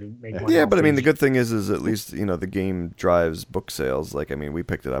gonna make money. Yeah, off but I mean, the these. good thing is at least, the game drives book sales. Like, I mean, we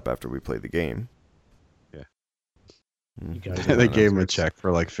picked it up after we played the game. Yeah. You guys They gave him a check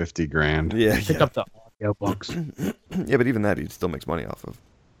for like $50,000. Yeah, pick up the audio books. Yeah, but even that he still makes money off of.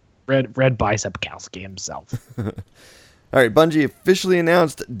 Red Bicep Kalski himself. All right, Bungie officially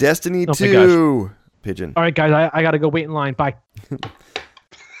announced Destiny Oh my 2. Pigeon. All right, guys, I gotta go wait in line. Bye.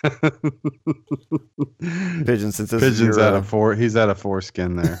 Pigeon, since this Pigeon's is your, at a four. He's at a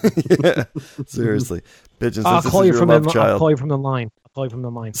foreskin there. yeah, seriously. Pigeon, since I'll this call is you your from love the. child. I'll call you from the line.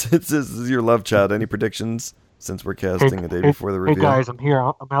 Since this is your love child, any predictions since we're casting a day before the reveal? I'm here.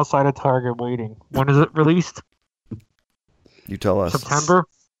 I'm outside of Target waiting. When is it released? You tell us. September.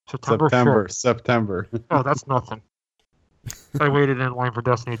 Sure. September. Oh, that's nothing. I waited in line for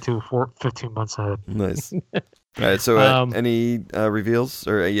Destiny 2 for 15 months ahead. Nice. All right. So, any reveals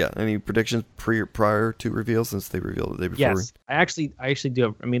or any predictions prior to reveal since they revealed the day before? Yes, I actually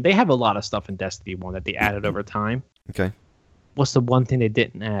do. I mean, they have a lot of stuff in Destiny 1 that they added over time. Okay. What's the one thing they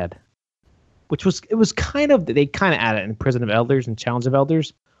didn't add? They kind of added in Prison of Elders and Challenge of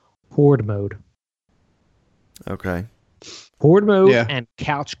Elders, Horde mode. Okay. Horde mode and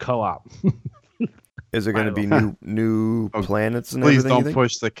couch co-op. Is it going to be new planets and Please everything? don't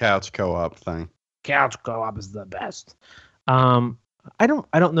push the couch co-op thing. Couch co-op is the best. I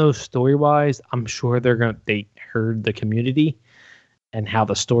don't know story wise. I'm sure they heard the community and how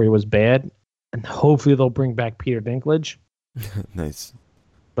the story was bad, and hopefully they'll bring back Peter Dinklage. Nice.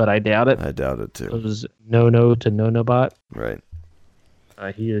 But I doubt it. I doubt it too. It was no to Nonobot. Right.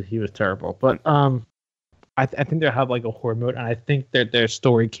 He was terrible. But I think they'll have like a horde mode, and I think that their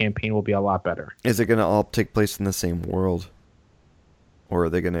story campaign will be a lot better. Is it going to all take place in the same world? Or are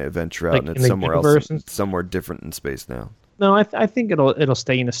they going to venture out Like and in it's the somewhere universe else, somewhere different in space now? No, I think it'll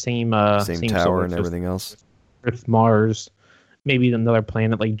stay in the same Tower solar and everything else? Earth, Mars, maybe another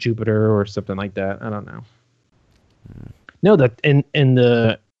planet like Jupiter or something like that. I don't know. No, that in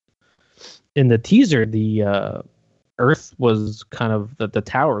the teaser, the Earth was kind of the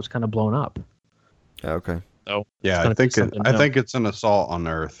tower was kind of blown up. Okay. So yeah, I think it's an assault on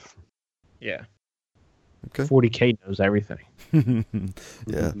Earth. Yeah. Okay. 40K knows everything.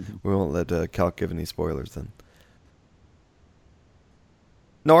 Yeah, we won't let Celk give any spoilers then.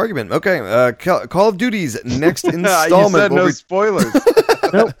 No argument. Okay, Call of Duty's next installment. You said no spoilers.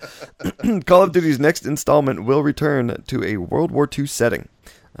 Nope. Call of Duty's next installment will return to a World War II setting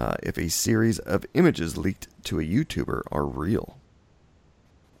if a series of images leaked to a YouTuber are real.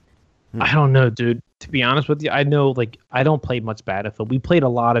 I don't know, dude. To be honest with you, I know I don't play much Battlefield. We played a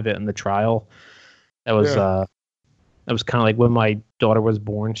lot of it in the trial. That was kind of like when my daughter was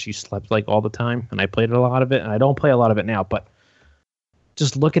born. She slept all the time, and I played a lot of it. And I don't play a lot of it now, but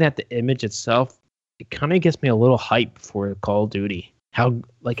just looking at the image itself, it kind of gets me a little hype for Call of Duty. How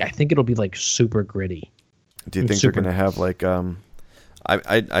I think it'll be super gritty. Do you think they're going to have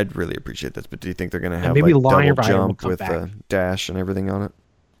I'd really appreciate this, but do you think they're going to have maybe double jump with dash and everything on it?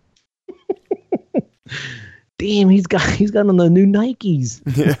 Damn, he's got on the new Nikes.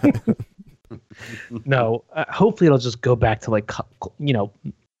 Yeah. No, hopefully it'll just go back to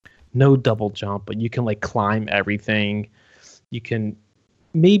no double jump, but you can climb everything. You can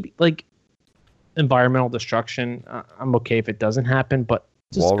maybe environmental destruction. I'm okay if it doesn't happen, but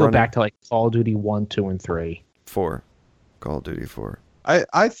just Wall go running? back to Call of Duty 1, 2, and 3. 4. Call of Duty 4.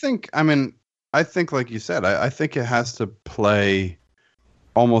 I think like you said, I think it has to play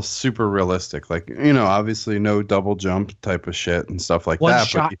almost super realistic. Obviously no double jump type of shit and stuff like One that.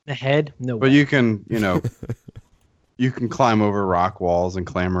 shot in the head, no. But you can, you can climb over rock walls and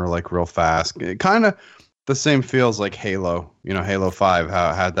clamber real fast. It kind of the same feels like Halo. Halo 5,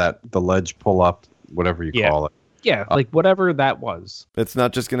 how it had the ledge pull up, whatever you call it. Yeah, whatever that was. It's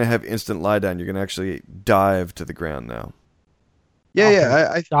not just going to have instant lie down. You're going to actually dive to the ground now.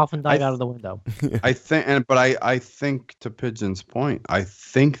 Yeah, Dolphin dive out of the window. I think, but I think to Pigeon's point, I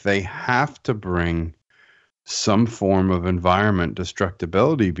think they have to bring some form of environment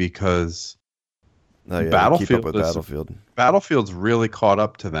destructibility because Battlefield's really caught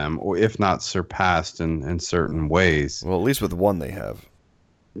up to them, or if not surpassed in certain ways. Well, at least with one they have.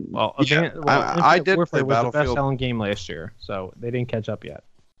 Well, I did play was Battlefield. The best-selling game last year, so they didn't catch up yet.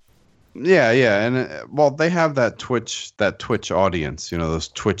 Yeah, and they have that Twitch audience, those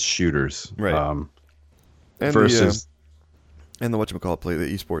Twitch shooters, right? And versus the whatchamacallit play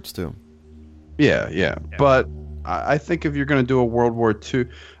the esports too. Yeah. But I think if you're going to do a World War II,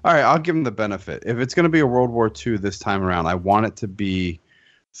 all right, I'll give them the benefit. If it's going to be a World War II this time around, I want it to be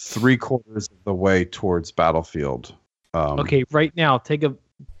 3/4 of the way towards Battlefield. Okay, right now, take a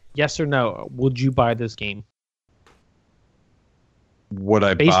yes or no. Would you buy this game? Would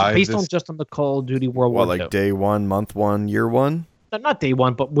I based buy on just on the Call of Duty World War II? Day one, month one, year one? No, not day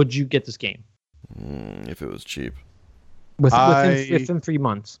one, but would you get this game? If it was cheap. Within 3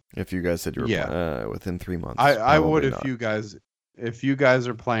 months. If you guys said you were within 3 months. I would if you guys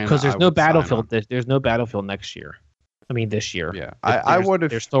are playing. Because there's no Battlefield. There's no Battlefield next year. I mean this year. Yeah, I would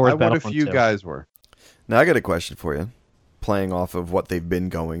if you guys were. Now I got a question for you. Playing off of what they've been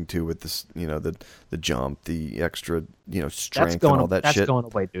going to with this, the jump, the extra, strength and all that shit. That's going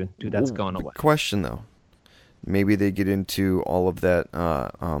away, dude. That's going away. Question though, maybe they get into all of that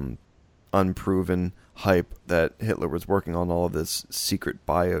unproven hype that Hitler was working on all of this secret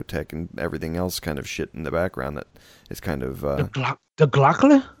biotech and everything else kind of shit in the background that is kind of The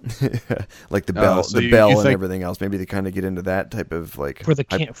Glockler? like the bell, so the you bell and think- everything else. Maybe they kind of get into that type of like For the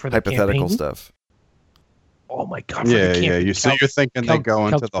hypothetical campaign? stuff. Oh my god! for the Yeah, campaign. yeah. So you're thinking they Kelk- go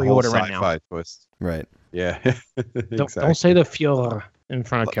into Kelk's the whole pre-order right now. sci-fi twist. Right. Yeah. Don't say the Fuhrer in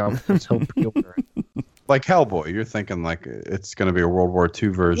front of Kelk. Let's hope pre-order it. Like Hellboy. You're thinking like it's going to be a World War II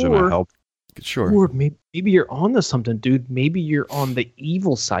version Or- of Hellboy. Sure. Or maybe you're on to something, dude. Maybe you're on the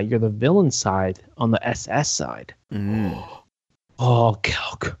evil side. You're the villain side, on the SS side. Mm. Oh,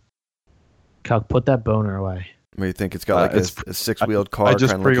 Kelk. Kelk, put that boner away. What do you think? It's got like It's- a six-wheeled car. I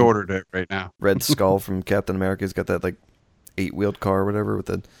just kinda looking- pre-ordered it right now. Red Skull from Captain America. He's got that like 8-wheeled car or whatever with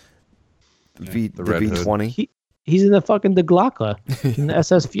the the red hood. V20. He's in the fucking the Glockler. In the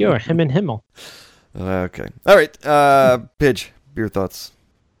SS Fuhrer. Him and Himmel. Okay. All right. Pidge, beer thoughts.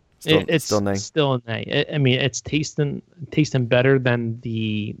 It's still nay. Still a nay. I mean, it's tasting better than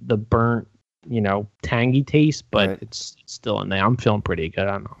the burnt, tangy taste, but Right. it's still a nay. I'm feeling pretty good.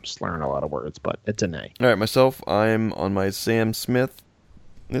 I don't know, I'm slurring a lot of words, but it's a nay. All right, myself, I'm on my Sam Smith.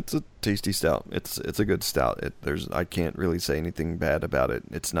 It's a tasty stout. It's a good stout. I can't really say anything bad about it.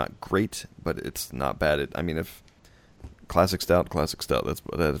 It's not great, but it's not bad. If classic stout. That's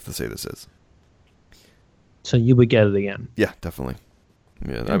what I have to say this is. So you would get it again. Yeah, definitely.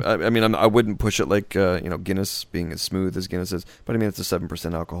 Yeah, I wouldn't push it like Guinness being as smooth as Guinness is, but it's a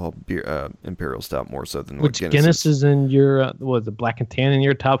 7% alcohol beer, imperial stout more so than Which what Guinness is in your the black and tan in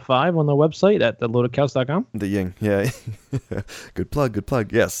your top 5 on the website at theloadedcouch.com? The Ying, yeah. Good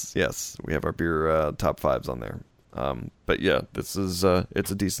plug. Yes. We have our beer top 5s on there. But yeah, this is it's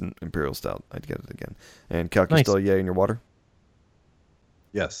a decent imperial stout. I'd get it again. And Calc, you Nice. still a yay in your water?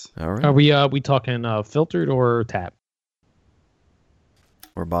 Yes. All right. Are we talking filtered or tap?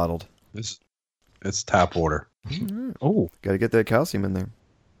 Or bottled. It's tap water. Oh, Got to get that calcium in there.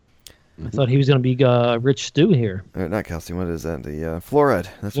 I thought he was going to be Rich Stew here. Not calcium. What is that? The fluoride.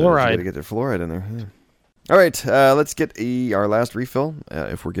 That's Fluoride. Right. Got to get the fluoride in there. Yeah. All right. Let's get our last refill,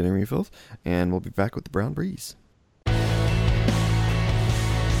 if we're getting refills, and we'll be back with the Brown Breeze.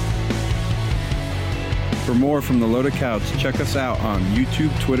 For more from The Loaded Couch, check us out on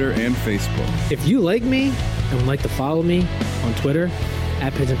YouTube, Twitter, and Facebook. If you like me and would like to follow me on Twitter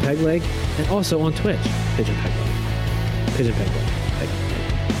at Pigeon Peg Leg and also on Twitch, Pigeon Peg Leg. Pigeon Peg Leg.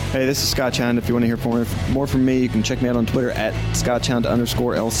 Hey, this is Scotchhound. If you want to hear more from me, you can check me out on Twitter at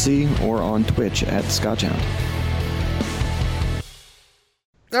Scotchhound_LC or on Twitch at Scotchhound.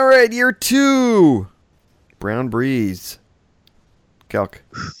 All right, year 2. Brown Breeze. Calc,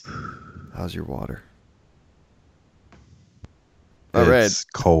 how's your water? All right. It's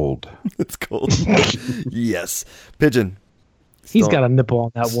cold. It's cold. Yes. Pigeon. He's Still- got a nipple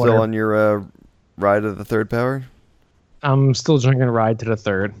on that water. Still on your ride of the third power? I'm still drinking Ride to the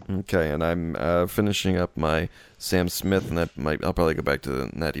Third. Okay, and I'm finishing up my Sam Smith, and I'll probably go back to the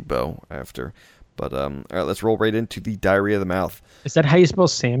Natty Bow after. But all right, let's roll right into the Diarrhea of the Mouth. Is that how you spell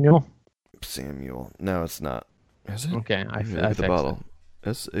Samuel? Samuel. No, it's not. Is it? Okay, I Look at fixed the it. bottle.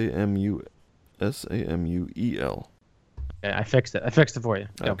 Samuel. Okay, I fixed it. I fixed it for you.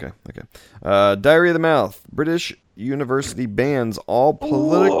 Go. Okay. Diarrhea of the Mouth. British university bans all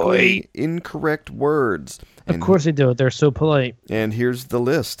politically incorrect words. Of course they do. They're so polite. And here's the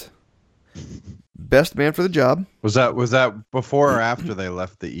list. Best man for the job. Was that before or after they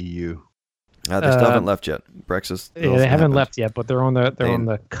left the EU? They still haven't left yet. Brexit. Yeah, they haven't left yet, but they're on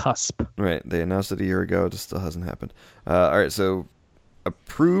the cusp. Right. They announced it a year ago. It just still hasn't happened. All right. So,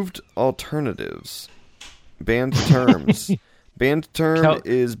 approved alternatives. Banned terms. Banned term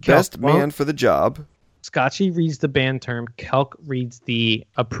is best man for the job. Scotchy reads the banned term. Kelk reads the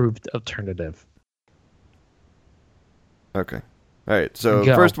approved alternative. Okay. All right. So,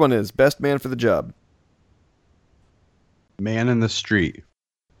 Go. first one is best man for the job. Man in the street.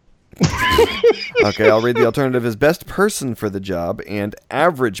 Okay, I'll read the alternative as best person for the job and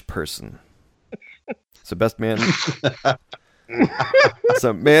average person. So best man.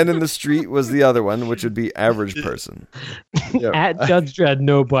 So man in the street was the other one, which would be average person. At Judge Dredd,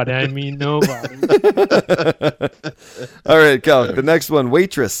 nobody. I mean nobody. All right, Cal. The next one,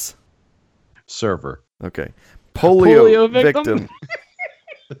 waitress. Server. Okay. Polio victim?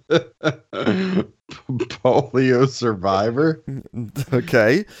 Polio survivor.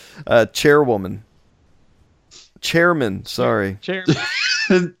 Okay. Chairwoman. Chairman. Sorry. Chairwoman.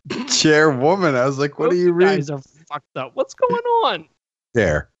 I was like, what do you read? Guys are fucked up. What's going on?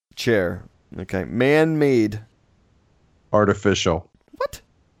 Chair. Okay. Man-made. Artificial. What?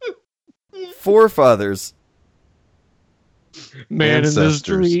 Forefathers. Man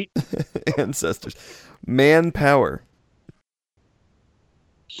Ancestors. in the street. ancestors. Manpower.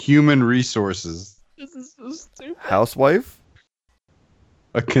 Human resources. This is so stupid. Housewife.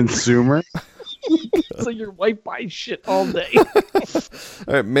 A consumer. So your wife buys shit all day. All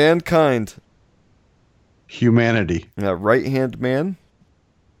right, mankind. Humanity. Right-hand man.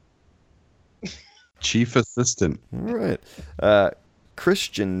 Chief assistant. All right.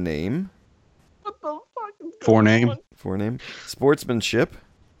 Christian name. What the fuck? Forename. Forename. Sportsmanship.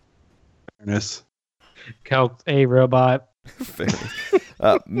 Fairness. Celk, a robot. Fair.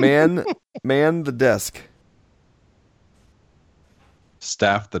 Man the desk.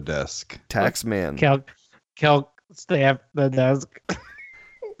 Staff the desk. Taxman. Celk, staff the desk.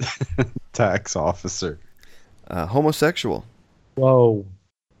 Tax officer. Homosexual. Whoa.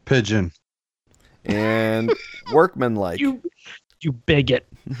 Pigeon. And workmanlike. You bigot.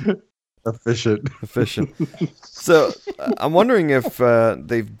 Efficient. Efficient. So I'm wondering if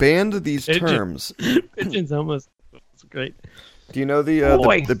they've banned these terms. Pigeon's almost. That's great. Do you know the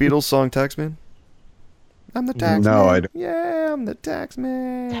Beatles song Taxman? I'm the taxman. No, I don't. Yeah, I'm the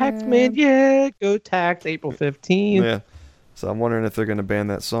taxman. Taxman, yeah. Go tax April 15th. Yeah. So I'm wondering if they're going to ban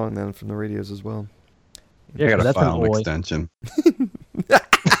that song then from the radios as well. I got to that's file an an oi. extension.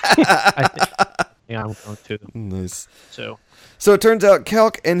 Yeah, I'm going to. Nice. So it turns out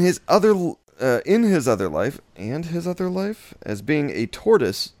Celk and his other in his other life as being a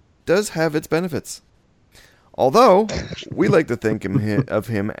tortoise does have its benefits. Although we like to think of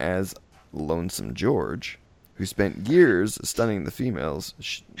him as Lonesome George, who spent years stunning the females,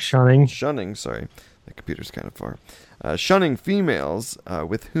 shunning. Sorry, the computer's kind of far. Shunning females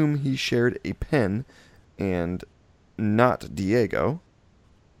with whom he shared a pen, and not Diego.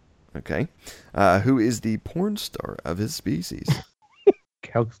 Okay, who is the porn star of his species?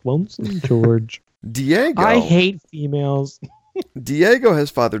 Celk's Lonesome George. Diego. I hate females. Diego has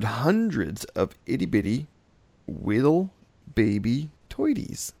fathered hundreds of itty bitty, little baby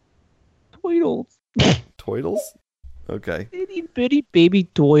toities. Toidles? Okay. Itty bitty baby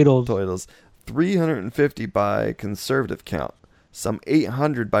doidles. Toidles. 350 by conservative count. Some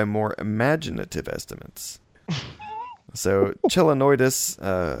 800 by more imaginative estimates. So, Chelonoidus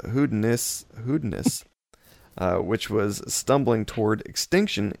hoodinus, which was stumbling toward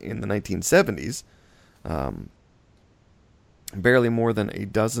extinction in the 1970s, barely more than a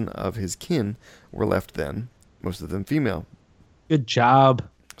dozen of his kin were left then, most of them female. Good job.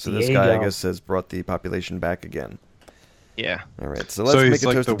 So this guy, I guess, has brought the population back again. Yeah. All right, so let's make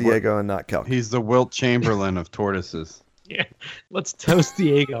a toast to Diego and not Celk. He's the Wilt Chamberlain of tortoises. Yeah. Let's toast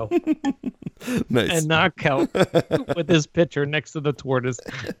Diego. Nice. And not Celk with his picture next to the tortoise.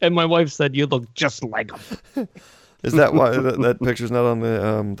 And my wife said, "You look just like him." Is that why that picture's not on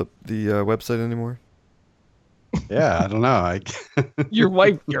the website anymore? Yeah, I don't know. Your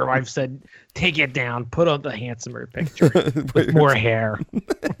wife said, "Take it down. Put on the handsomer picture with more hair."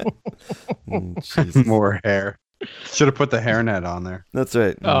 More hair. Should have put the hairnet on there. That's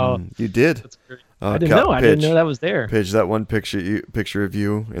right. Oh, you did. That's great. I didn't know. I didn't know that was there. Pidge, that one picture of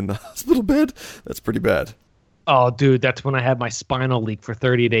you in the hospital bed. That's pretty bad. Oh, dude, that's when I had my spinal leak for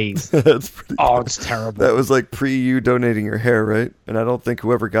 30 days. That's pretty bad. It's terrible. That was like pre you donating your hair, right? And I don't think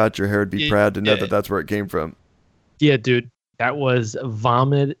whoever got your hair would be proud to know that that's where it came from. Yeah, dude, that was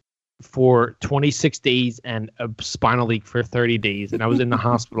vomit for 26 days and a spinal leak for 30 days. And I was in the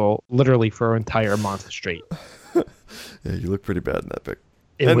hospital literally for an entire month straight. Yeah, you look pretty bad in that pic.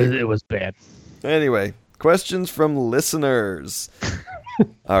 It was bad. Anyway, questions from listeners.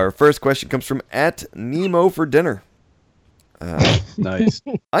 Our first question comes from @NemoForDinner. Nice.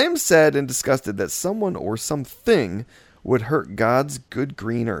 I am sad and disgusted that someone or something would hurt God's good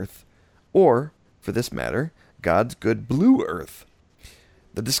green earth. Or, for this matter, God's good blue earth.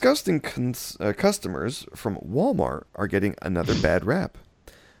 The disgusting customers from Walmart are getting another bad rap.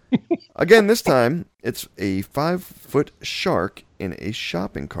 Again, this time, it's a 5-foot shark in a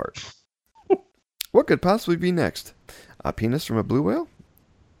shopping cart. What could possibly be next? A penis from a blue whale?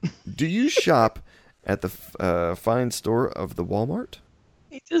 Do you shop at the fine store of the Walmart?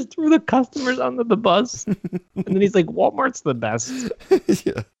 He just threw the customers under the bus. And then he's like, Walmart's the best.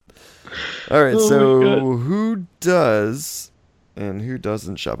 Yeah. All right, so who does and who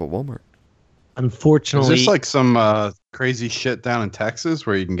doesn't shop at Walmart? Unfortunately. Is this like some crazy shit down in Texas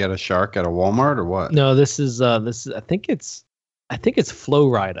where you can get a shark at a Walmart or what? No, this is I think it's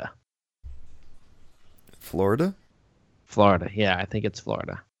Florida. Florida? Florida, yeah, I think it's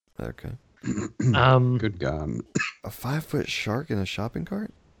Florida. Okay. Good God. A 5-foot shark in a shopping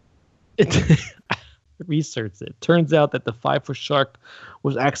cart? Research it. Turns out that the 5-foot shark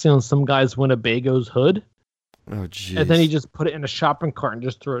was actually on some guy's Winnebago's hood. Oh, jeez. And then he just put it in a shopping cart and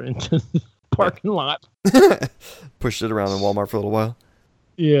just threw it into the parking lot. Pushed it around in Walmart for a little while.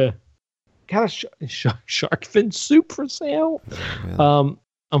 Yeah. Got a shark fin soup for sale. Yeah.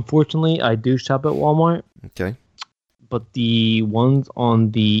 Unfortunately, I do shop at Walmart. Okay. But the ones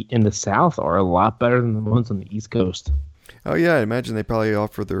in the South are a lot better than the ones on the East Coast. Oh, yeah. I imagine they probably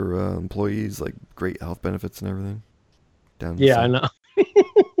offer their employees like great health benefits and everything. Down Yeah, south. I know.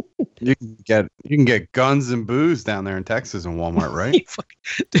 You can get guns and booze down there in Texas in Walmart, right? You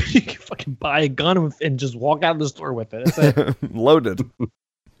can fucking buy a gun and just walk out of the store with it. That's it. Loaded.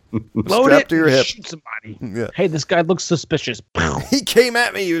 Load Strapped it to your and hip. shoot somebody. Yeah. Hey, this guy looks suspicious. He came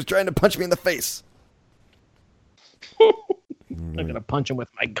at me. He was trying to punch me in the face. I'm gonna punch him with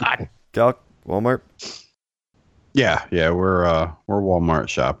my gun. Calc, Walmart. Yeah, we're Walmart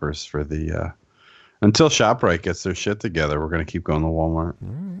shoppers for the until ShopRite gets their shit together. We're gonna keep going to Walmart.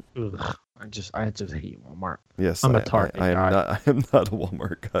 Ugh, I just hate Walmart. Yes, I'm a Target I guy. am not a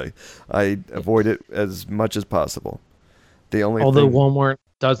Walmart guy. I avoid it as much as possible. Although Walmart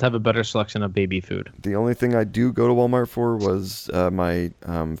does have a better selection of baby food. The only thing I do go to Walmart for was my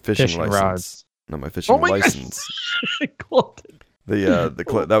fishing license. Rods. No, my fishing license. That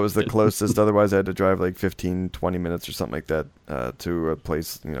was the closest. Otherwise, I had to drive like 15, 20 minutes or something like that to a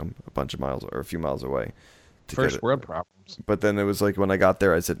place, a bunch of miles or a few miles away. First world problems. But then it was like when I got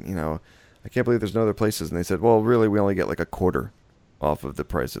there, I said, I can't believe there's no other places. And they said, well, really, we only get like a quarter off of the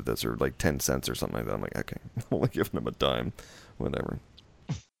price of this, or like 10 cents or something like that. I'm like, okay, I'm only giving them a dime, whatever.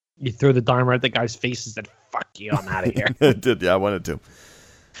 You threw the dime right at the guy's face and said, fuck you, I'm out of here. I did, yeah, I wanted to.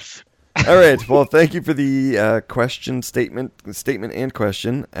 All right, well, thank you for the statement and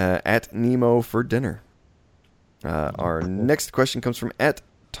question at Nemo for dinner. Our next question comes from at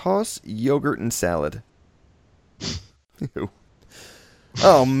Toss Yogurt and Salad. Ew.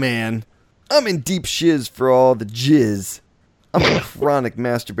 Oh, man. I'm in deep shiz for all the jizz. I'm a chronic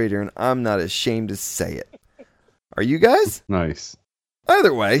masturbator, and I'm not ashamed to say it. Are you guys? Nice.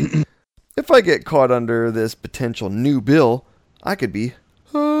 Either way, if I get caught under this potential new bill, I could be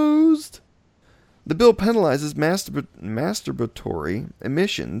hosed. The bill penalizes masturbatory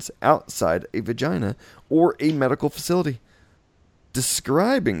emissions outside a vagina or a medical facility,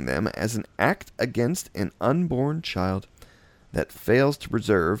 describing them as an act against an unborn child that fails to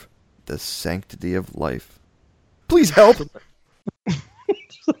preserve the sanctity of life. Please help.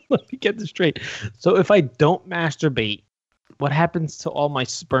 Let me get this straight. So if I don't masturbate, what happens to all my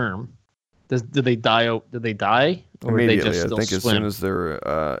sperm? Do they die? Or Immediately, they just still I think swim? as soon as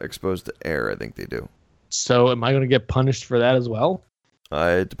they're exposed to air, I think they do. So am I going to get punished for that as well?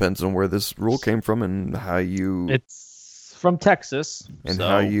 It depends on where this rule came from and how you... It's from Texas. And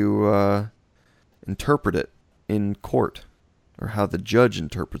how you interpret it in court. Or how the judge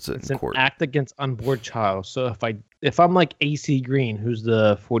interprets it in court. It's an act against unborn child. So if I'm like AC Green, who's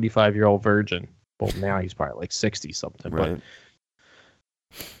the 45-year-old virgin, well, now he's probably like 60 something. Right.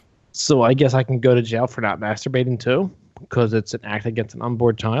 But, so I guess I can go to jail for not masturbating too, because it's an act against an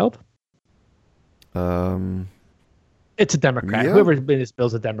unborn child. It's a Democrat. Yeah. Whoever's been this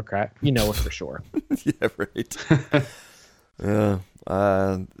bill's a Democrat. You know it for sure. Yeah, right. Yeah.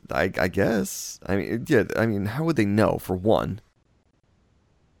 I guess. I mean, yeah. I mean, how would they know? For one.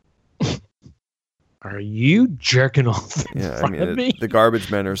 Are you jerking off in Yeah, I front of mean, me? the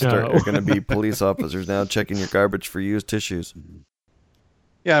garbage men are No. going to be police officers now checking your garbage for used tissues.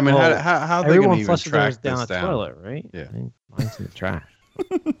 Yeah, I mean, Well, how are they going to everyone even flushes theirs track down this the down? toilet, right? Yeah. Mine's in the trash.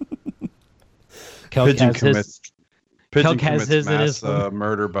 Celk Pigeon has his. Pigeon Celk has commits his in mass his one.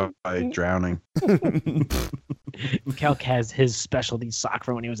 murder by drowning. Celk has his specialty sock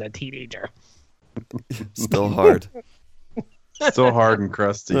from when he was a teenager. Still hard. Still hard and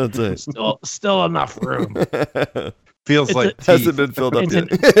crusty. That's it. Still enough room. Feels It's like a- teeth. Hasn't been filled up It's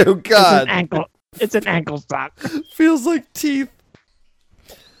yet. Oh, God. It's an ankle sock. Feels like teeth.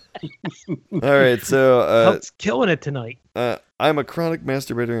 All right, so Celk's killing it tonight. I'm a chronic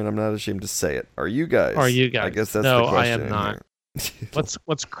masturbator, and I'm not ashamed to say it. Are you guys? Are you guys? I guess that's No, the question. I am not.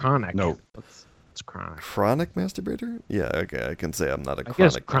 What's chronic? No. What's chronic? Chronic masturbator? Yeah, okay, I can say I'm not a I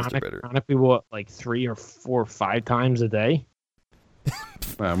guess chronic masturbator. chronic people like 3 or 4 or 5 times a day.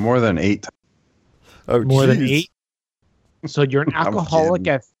 More than 8. Oh, More than jeez. 8. So you're an I'm alcoholic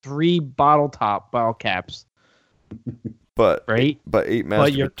kidding. at 3 bottle caps, But right? 8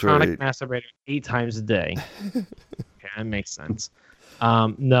 But you're a chronic masturbatory. masturbator 8 times a day. Okay, that makes sense.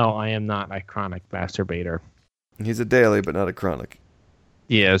 No, I am not a chronic masturbator. He's a daily, but not a chronic.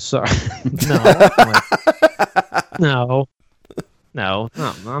 Yeah, sorry. No,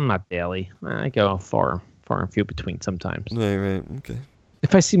 I'm not daily. I go far and few between sometimes. Right, okay.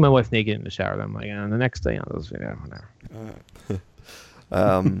 If I see my wife naked in the shower, then I'm like, the next day I'll just, whatever.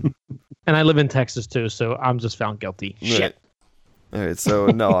 And I live in Texas too, so I'm just found guilty. Right. Shit. All right, so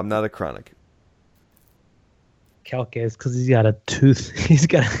no, I'm not a chronic. Celk is because he's got a tooth. He's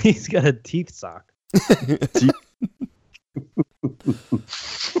got a teeth sock.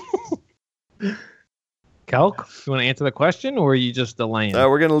 Celk, you want to answer the question, or are you just delaying?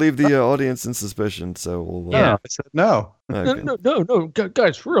 We're gonna leave the audience in suspicion, so we'll. Yeah. I said no. Okay. No,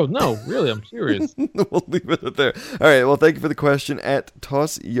 guys, for real, no, really, I'm serious. We'll leave it at there. All right. Well, thank you for the question at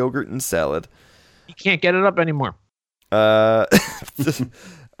Toss Yogurt and Salad. You can't get it up anymore. All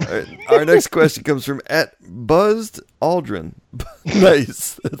right, our next question comes from at Buzzed Aldrin.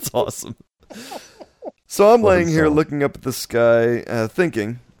 Nice. That's awesome. So I'm laying here looking up at the sky,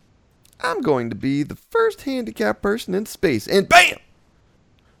 thinking, I'm going to be the first handicapped person in space. And bam!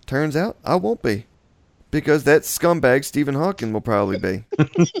 Turns out I won't be. Because that scumbag Stephen Hawking will probably be.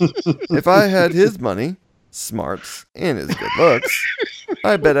 If I had his money, smarts, and his good looks,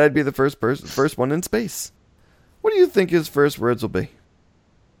 I bet I'd be the first one in space. What do you think his first words will be?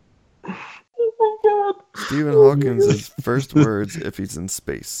 Stephen Hawking's first words if he's in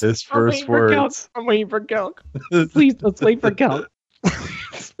space. His first words. I'm waiting for Celk. Please, let's wait for Celk.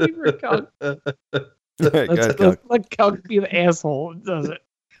 Let's wait for Celk. All right, guys, Let's let Celk be the asshole who does it.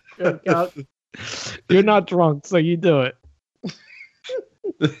 Good, Celk. You're not drunk, so you do it.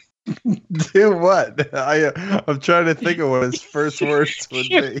 Do what? I'm trying to think of what his first words would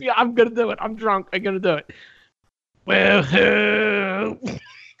be. Yeah, I'm gonna do it. I'm drunk. I'm gonna do it. Well,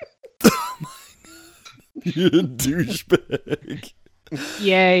 you're a douchebag.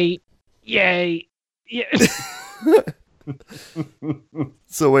 Yay.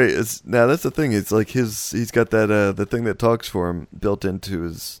 So wait, now that's the thing. It's like he's got that the thing that talks for him built into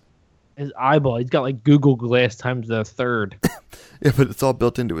his eyeball. He's got like Google Glass times the third. Yeah, but it's all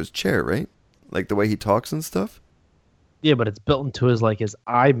built into his chair, right? Like the way he talks and stuff. Yeah, but it's built into his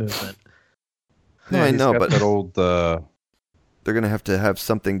eye movement. Yeah, I know, but that old. They're gonna have to have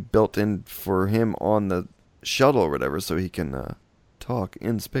something built in for him on the shuttle or whatever, so he can talk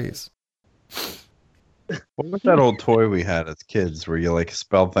in space. What was that old toy we had as kids, where you like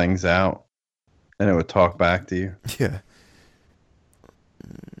spell things out, and it would talk back to you? Yeah.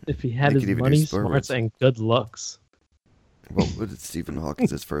 If he had They his could even money, do swear words. smarts, and good looks. What would Stephen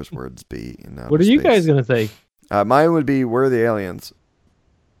Hawking's first words be? What are you guys gonna say? Mine would be, "Where are the aliens?"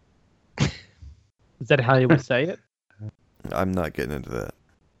 Is that how you would say it? I'm not getting into that.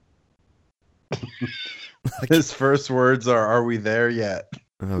 His first words are we there yet?"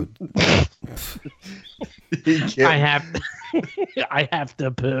 Oh. I have to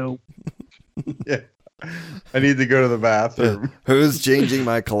poo. Yeah. I need to go to the bathroom. Who's changing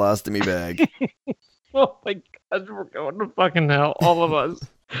my colostomy bag? Oh my God, we're going to fucking hell, all of us.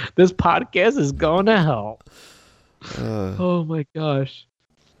 This podcast is going to hell. Oh my gosh.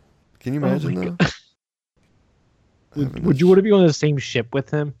 Can you imagine though? Would you want to be on the same ship with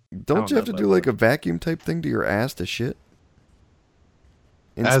him? Don't you have to do like a vacuum type thing to your ass to shit?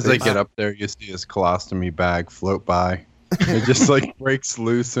 As they get up there, you see his colostomy bag float by. It just like breaks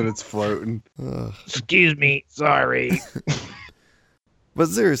loose and it's floating. Excuse me, sorry. But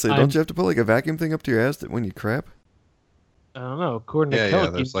seriously, don't you have to put like a vacuum thing up to your ass when you crap? I don't know. According to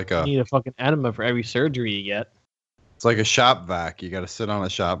Celk, there's you need a fucking enema for every surgery you get. It's like a shop vac. You got to sit on a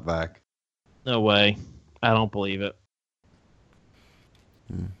shop vac. No way. I don't believe it.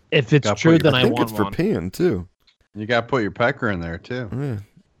 If it's true, then I want one. I think it's for peeing too. You got to put your pecker in there too. Yeah.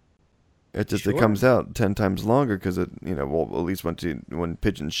 It comes out 10 times longer because it, at least when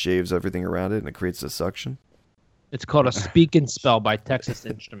pigeon shaves everything around it and it creates a suction. It's called a Speak and Spell by Texas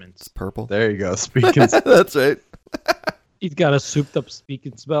Instruments. It's purple. There you go. Speak and Spell. That's right. He's got a souped up Speak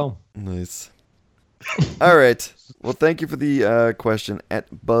and Spell. Nice. All right. Well, thank you for the question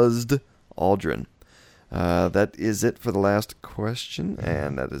at Buzzed Aldrin. That is it for the last question,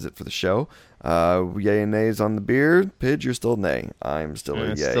 and that is it for the show. Yay and nays on the beer. Pidge, you're still nay. I'm still a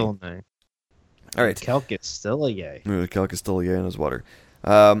yay. Still nay. All right. Celk is still a yay. Celk is still a yay in his water.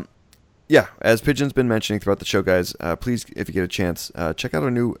 Yeah, as Pigeon's been mentioning throughout the show, guys, please, if you get a chance, check out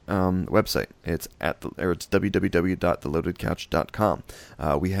our new website. It's www.theloadedcouch.com.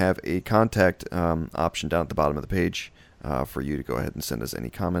 We have a contact option down at the bottom of the page for you to go ahead and send us any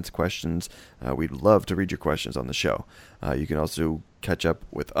comments, questions. We'd love to read your questions on the show. You can also catch up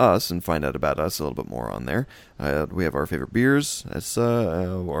with us and find out about us a little bit more on there. We have our favorite beers.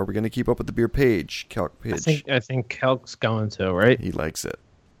 Are we going to keep up with the beer page? Celk page. I think Celk's going to, right? He likes it.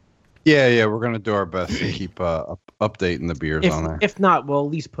 Yeah, we're going to do our best to keep updating the beers on there. If not, we'll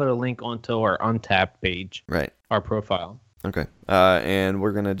at least put a link onto our Untapped page. Right. Our profile. Okay. And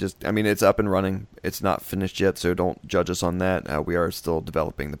we're going to just, I mean, it's up and running. It's not finished yet, so don't judge us on that. We are still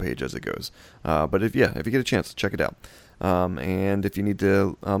developing the page as it goes. But if you get a chance, check it out. And if you need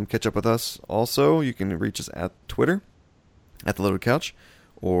to catch up with us also, you can reach us at Twitter, at The Loaded Couch,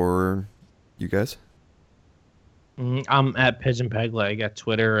 or you guys? I'm at Pigeon Peg Leg at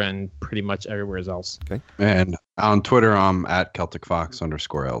Twitter and pretty much everywhere else. Okay. And on Twitter, I'm at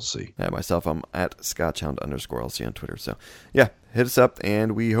CelticFox_LC. And myself, I'm at ScotchHound_LC on Twitter. So, yeah, hit us up,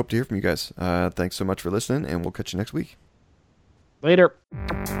 and we hope to hear from you guys. Thanks so much for listening, and we'll catch you next week. Later.